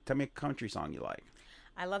country song you like.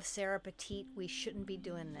 I love Sarah Petite. We shouldn't be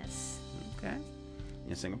doing this. Okay,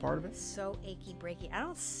 you sing a part of it. So achy breaky. I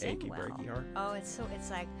don't sing Achy well. breaky heart. Oh, it's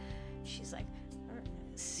like, she's like,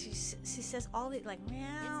 she says all the like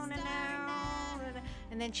meow, na, na,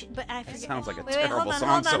 and then but I forget. sounds like a wait, terrible hold on, song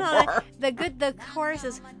hold on, so hold on. far. The chorus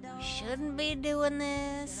is, shouldn't be doing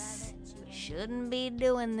this. We shouldn't be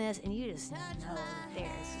doing this, and you just know there's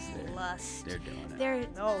this lust. They're doing it.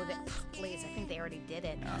 Please, I think they already did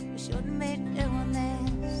it. We shouldn't be doing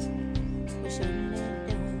this. We shouldn't be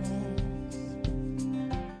doing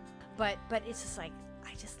this. But it's just like,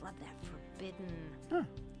 I just love that forbidden. Huh.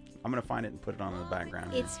 I'm gonna find it and put it on in the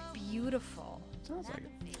background. It's beautiful. Sounds like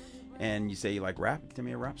it. And you say you like rap? Give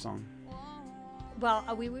me a rap song. Well,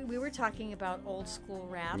 we were talking about old school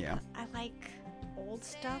rap. Yeah. I like old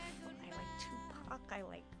stuff. I like Tupac. I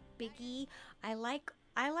like Biggie. I like.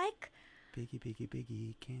 Biggie, Biggie,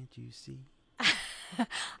 Biggie, can't you see? I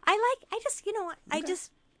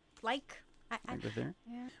just like. Right there.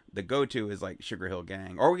 Yeah. The go-to is like Sugar Hill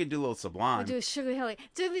Gang, or we could do a little Sublime. We'll do a Sugar Hill.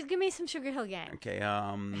 Give me some Sugar Hill Gang. Okay.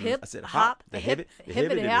 Hip, I said hop, the hip, hip, the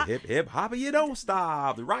hip, hip, hip, the hip, hip, hop, you don't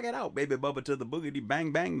stop. Rock it out, baby, bubba to the boogity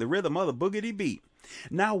bang bang, the rhythm of the boogity beat.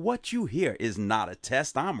 Now what you hear is not a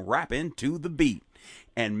test. I'm rapping to the beat.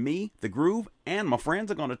 And me, the groove, and my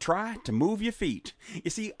friends are going to try to move your feet.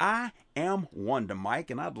 You see, I am Wonder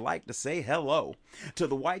Mike, and I'd like to say hello to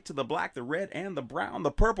the white, to the black, the red, and the brown,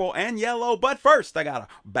 the purple, and yellow. But first, I got to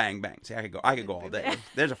bang, bang. See, I could go all day.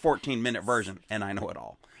 There's a 14-minute version, and I know it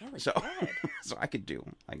all. Really so, good. so I could do,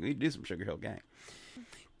 we could do some Sugar Hill Gang.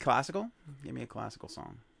 Classical? Give me a classical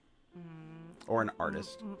song. Or an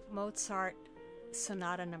artist. Mozart,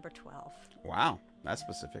 Sonata Number 12. Wow, that's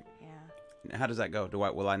specific. Yeah. How does that go?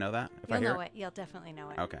 Will I know that? If You'll I hear know it. You'll definitely know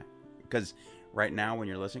it. Okay. Because right now when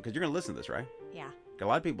you're listening, because you're going to listen to this, right? Yeah. A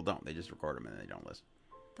lot of people don't. They just record them and they don't listen.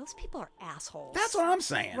 Those people are assholes. That's what I'm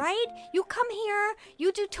saying. Right? You come here,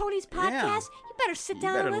 you do Tony's podcast, Yeah. you better sit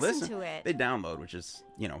down and listen to it. They download, which is,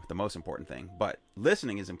 the most important thing. But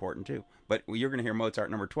listening is important too. But you're going to hear Mozart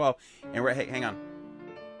number 12. And hey, hang on.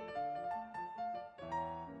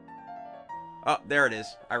 Oh, there it is.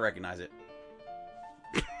 I recognize it.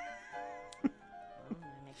 Make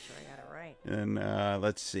sure I got it right. And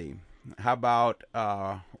let's see. How about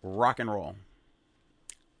rock and roll?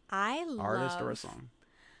 I love... Artist or a song?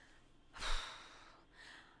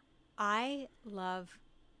 I love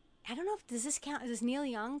I don't know if does this count. Does Neil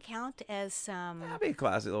Young count as That'd be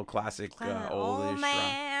a little classic, oh oldish rock.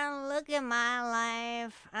 man, look at my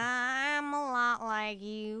life. I'm a lot like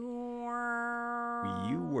you were.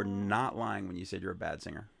 You were not lying when you said you're a bad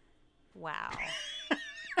singer. Wow.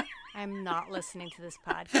 I'm not listening to this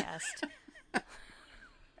podcast.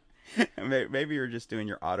 Maybe you're just doing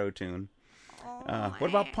your auto tune. Oh, What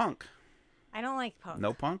about punk? I don't like punk.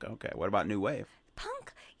 No punk? Okay. What about new wave?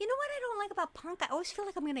 Punk. You know what I don't like about punk? I always feel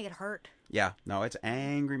like I'm gonna get hurt. Yeah. No, it's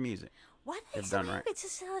angry music. What? They've It's done not right. It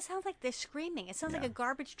just sounds like they're screaming. It sounds like Yeah. a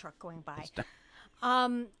garbage truck going by. It's done.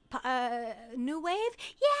 New wave?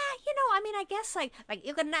 Yeah, I mean, I guess like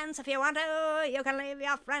you can dance if you want to. You can leave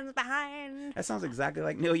your friends behind. That sounds exactly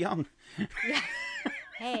like Neil Young. Yeah.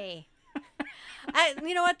 Hey.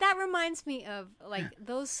 You know what? That reminds me of like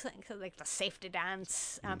those things, like the safety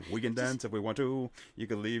dance. We can dance if we want to. You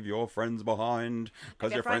can leave your friends behind.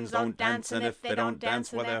 Because your friends don't dance, and if they don't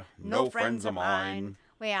dance, well, they're no friends of mine.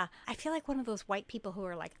 Well, yeah, I feel like one of those white people who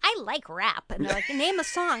are like, I like rap, and they're like, name a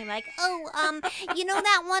song, and like, oh, you know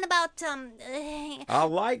that one about I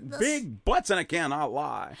like big butts and I cannot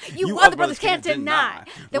lie. You other brothers can't deny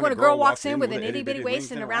that when a girl walks in with an itty bitty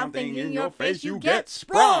waist and a round thing in your face, you get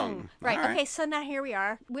sprung. Right. All right. Okay. So now here we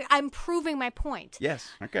are. I'm proving my point. Yes.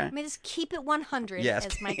 Okay. I mean, just keep it 100, Yes.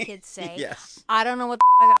 as my kids say. Yes. I don't know what.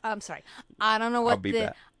 I'm sorry. I don't know I'll what beat the.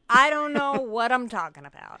 that. I don't know what I'm talking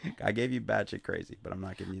about. I gave you batshit crazy, but I'm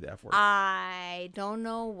not giving you that for you. I don't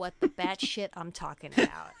know what the batshit I'm talking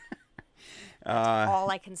about. That's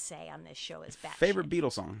all I can say on this show is batshit. Favorite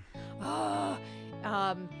Beatles song?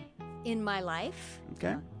 In My Life.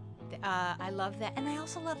 Okay. I love that. And I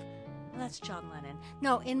also love, that's John Lennon.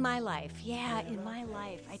 No, In My Life. Yeah, In My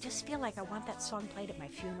Life. I just feel like I want that song played at my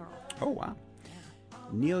funeral. Oh, wow. Yeah.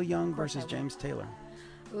 Neil Young versus James Taylor.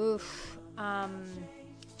 Oof.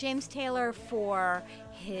 James Taylor for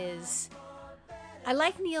his... I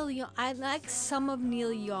like Neil Young. I like some of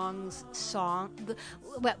Neil Young's song.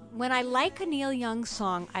 When I like a Neil Young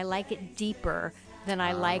song, I like it deeper than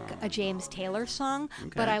I like a James Taylor song.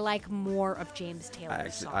 Okay. But I like more of James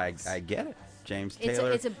Taylor's songs. I get it. James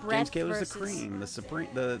Taylor. It's a breadth James Taylor's versus... the cream, the supreme,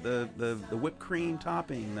 the whipped cream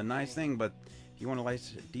topping, the nice thing. But if you want a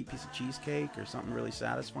nice deep piece of cheesecake or something really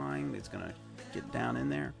satisfying, it's gonna get down in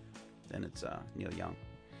there. Then it's Neil Young.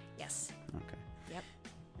 Yes. Okay.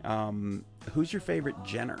 Yep. Who's your favorite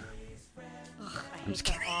Jenner? Ugh, I hate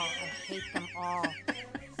them all. I hate them all.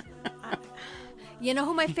 You know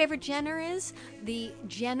who my favorite Jenner is? The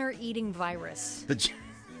Jenner eating virus.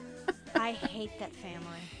 I hate that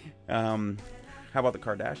family. How about the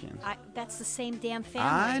Kardashians? That's the same damn family.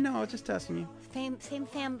 I know. I was just testing you. Same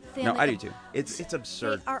family. No, I do too. It's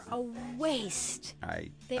absurd. They are a waste.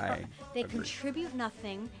 They agree. contribute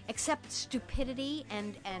nothing except stupidity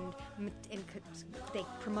and they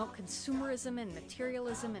promote consumerism and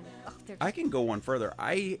materialism and I can go one further.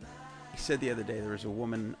 I said the other day there was a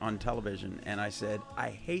woman on television and I said I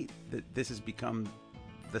hate that this has become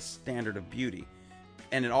the standard of beauty,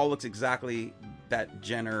 and it all looks exactly that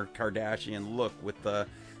Jenner Kardashian look with the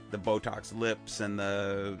Botox lips and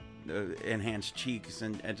the enhanced cheeks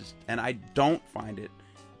and I don't find it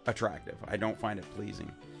attractive. I don't find it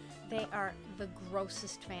pleasing. They are the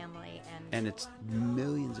grossest family, and it's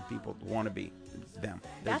millions of people want to be them.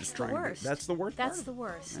 They're that's just the trying worst. To be, that's the worst. That's part. the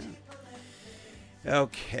worst. Yeah.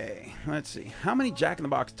 Okay, let's see. How many Jack in the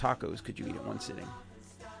Box tacos could you eat at one sitting?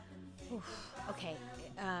 Oof. Okay.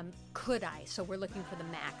 Could I? So we're looking for the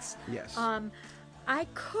max. Yes. I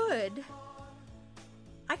could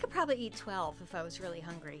probably eat 12 if I was really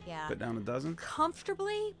hungry. Yeah. Put down a dozen?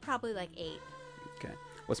 Comfortably, probably like 8. Okay.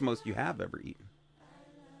 What's the most you have ever eaten?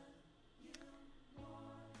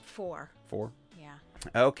 4. 4? Yeah.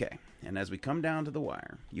 Okay. And as we come down to the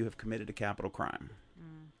wire, you have committed a capital crime.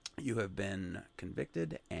 You have been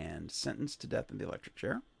convicted and sentenced to death in the electric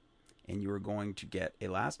chair. And you are going to get a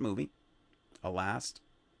last movie, a last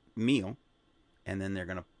meal, and then they're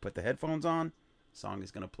going to put the headphones on. Song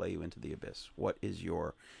is going to play you into the abyss. What is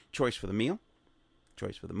your choice for the meal?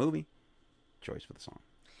 Choice for the movie? Choice for the song?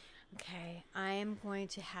 Okay, I am going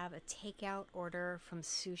to have a takeout order from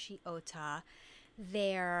Sushi Ota.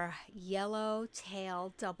 Their yellow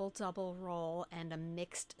tail double roll and a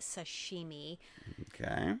mixed sashimi.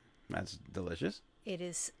 Okay, that's delicious. It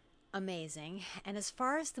is amazing. And as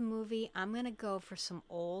far as the movie, I'm going to go for some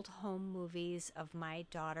old home movies of my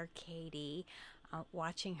daughter Katie.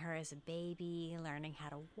 Watching her as a baby, learning how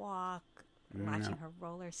to walk, watching her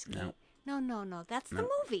roller skate. No. That's the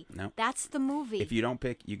movie. No. That's the movie. If you don't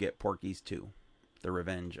pick, you get Porky's 2. The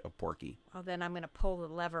Revenge of Porky. Well, then I'm going to pull the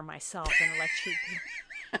lever myself and electrocute.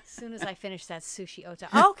 As soon as I finish that Sushi Ota.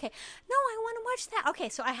 Oh, okay. No, I want to watch that. Okay,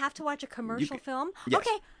 so I have to watch a commercial film? Yes.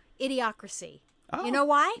 Okay, Idiocracy. Oh. You know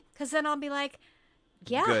why? Because then I'll be like,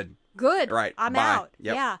 yeah. Good. Right. I'm Bye. out.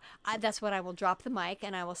 Yep. Yeah. That's what I will drop the mic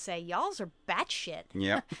and I will say, y'alls are batshit.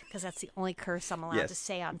 Yep. Because that's the only curse I'm allowed to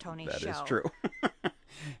say on Tony's show. That is true.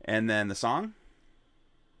 And then the song?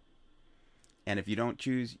 And if you don't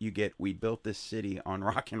choose, you get We Built This City on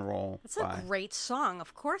Rock and Roll. That's a great song.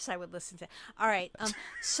 Of course I would listen to. All right.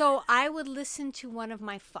 So I would listen to one of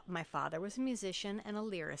my father was a musician and a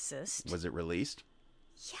lyricist. Was it released?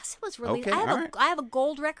 Yes, it was released. Okay, I have a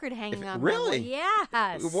gold record hanging on. Really?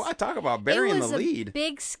 Yes. What? Talk about burying the lead. It was a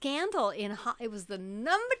big scandal it was the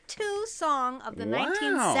number 2 song of the Wow.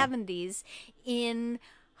 1970s in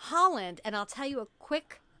Holland. And I'll tell you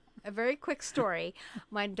a very quick story.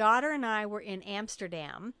 My daughter and I were in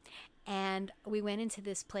Amsterdam, and we went into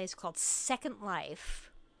this place called Second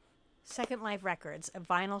Life Records, a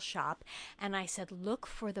vinyl shop, and I said, look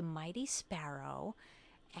for The Mighty Sparrow,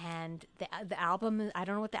 and the album, I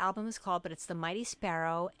don't know what the album is called, but it's The Mighty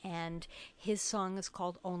Sparrow, and his song is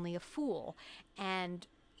called Only a Fool. And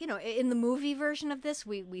you know, in the movie version of this,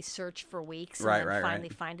 we search for weeks and then finally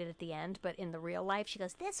find it at the end, but in the real life, she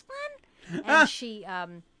goes, this one? And she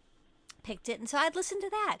picked it, and so I'd listen to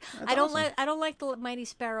that. That's I don't awesome. I don't like the Mighty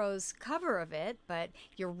Sparrow's cover of it, but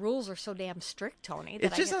your rules are so damn strict, Tony.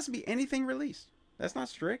 It just has to be anything released. That's not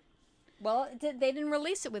strict. Well, they didn't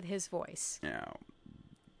release it with his voice. Yeah.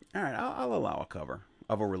 All right, I'll allow a cover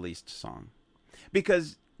of a released song,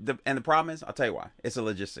 because the problem is, I'll tell you why. It's a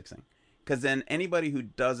logistics thing. Because then anybody who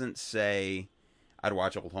doesn't say, I'd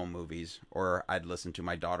watch old home movies or I'd listen to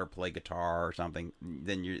my daughter play guitar or something,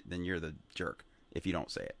 then you're the jerk if you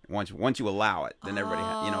don't say it. Once you allow it, then everybody,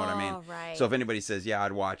 you know what I mean? Right. So if anybody says, yeah,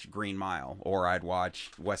 I'd watch Green Mile or I'd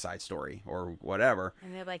watch West Side Story or whatever.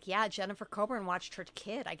 And they're like, yeah, Jennifer Coburn watched her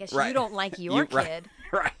kid. I guess Right. you don't like your kid.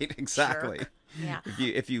 Right, exactly. Jerk. Yeah.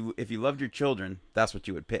 If you loved your children, that's what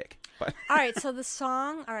you would pick. But All right, so the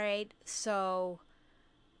song, all right, so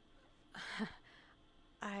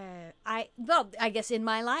I guess in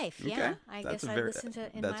my life, yeah. okay. I guess I listened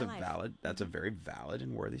to in my life. That's a very valid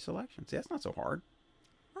and worthy selection. See, that's not so hard.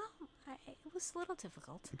 Well, it was a little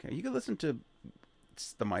difficult. Okay, you could listen to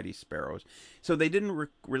The Mighty Sparrows. So they didn't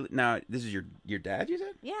really. Now, this is your dad, you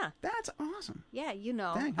said? Yeah. That's awesome. Yeah, you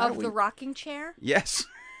know, Dang, how of do the we- rocking chair. Yes,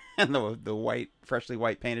 and the freshly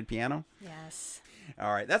white painted piano. Yes.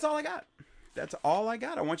 All right, that's all I got. That's all I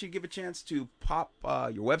got. I want you to give a chance to pop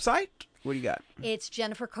your website. What do you got? It's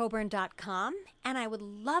jennifercoburn.com, and I would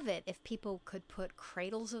love it if people could put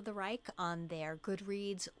Cradles of the Reich on their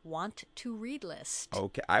Goodreads want to read list.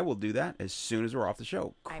 Okay, I will do that as soon as we're off the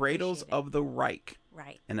show. Cradles appreciate it. of the Reich.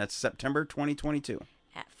 Right. And that's September 2022.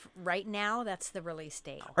 Right now, that's the release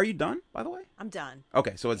date. Are you done, by the way? I'm done.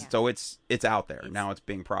 Okay, so it's out there. Now it's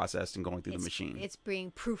being processed and going through the machine. It's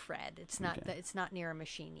being proofread. It's not it's not near a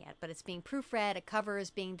machine yet, but it's being proofread. A cover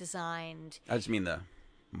is being designed. I just mean the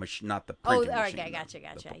not the Oh, printing all right, machine. gotcha. The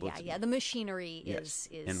Yeah, publicity. yeah. The machinery Yes,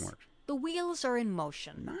 is in work. The wheels are in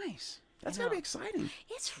motion. Nice. That's I gotta be know. exciting.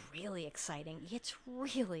 It's really exciting. It's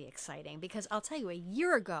really exciting because I'll tell you, a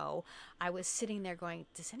year ago, I was sitting there going,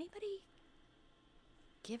 "Does anybody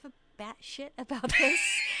give a bat shit about this?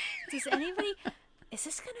 Does anybody? Is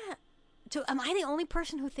this gonna? Am I the only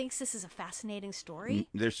person who thinks this is a fascinating story?"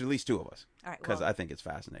 There's at least two of us. All right, Because well- I think it's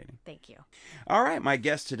fascinating. Thank you. All right, my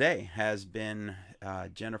guest today has been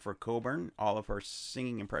Jennifer Coburn. All of her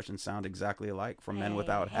singing impressions sound exactly alike, from Men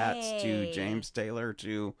Without Hats to hey. James Taylor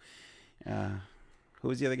to who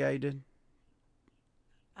was the other guy you did?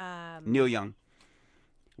 Neil Young.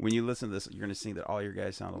 When you listen to this, you're going to see that all your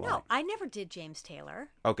guys sound alike. No, I never did James Taylor.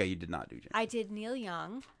 Okay, you did not do James. I did Neil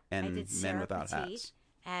Young. And I did Men Sarah Without Petit, Hats.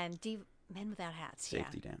 and Men Without Hats.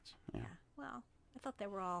 Safety yeah. Dance. Yeah. Well, I thought they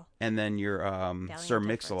were all. And then your Sir Valiant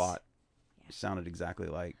Mix-a-Lot Yeah. sounded exactly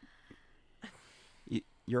like.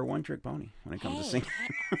 You're a one-trick pony when it comes to singing.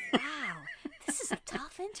 Wow, this is a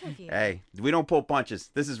tough interview. Hey, we don't pull punches.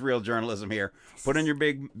 This is real journalism here. Put on your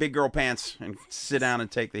big girl pants and sit down and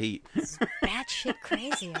take the heat. It's batshit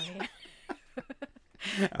crazy over here.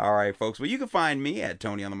 All right, folks. Well, you can find me at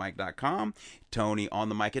TonyOnTheMic.com, Tony on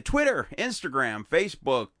the Mic at Twitter, Instagram,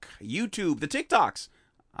 Facebook, YouTube, the TikToks.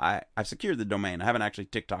 I've secured the domain. I haven't actually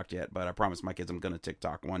TikToked yet, but I promised my kids I'm going to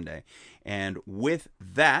TikTok one day. And with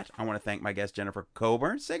that, I want to thank my guest, Jennifer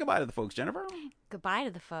Coburn. Say goodbye to the folks, Jennifer. Goodbye to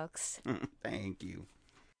the folks. Thank you.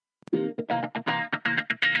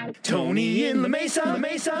 Tony in the Mesa.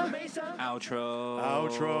 Outro.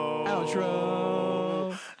 Outro.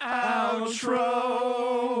 Outro. Outro.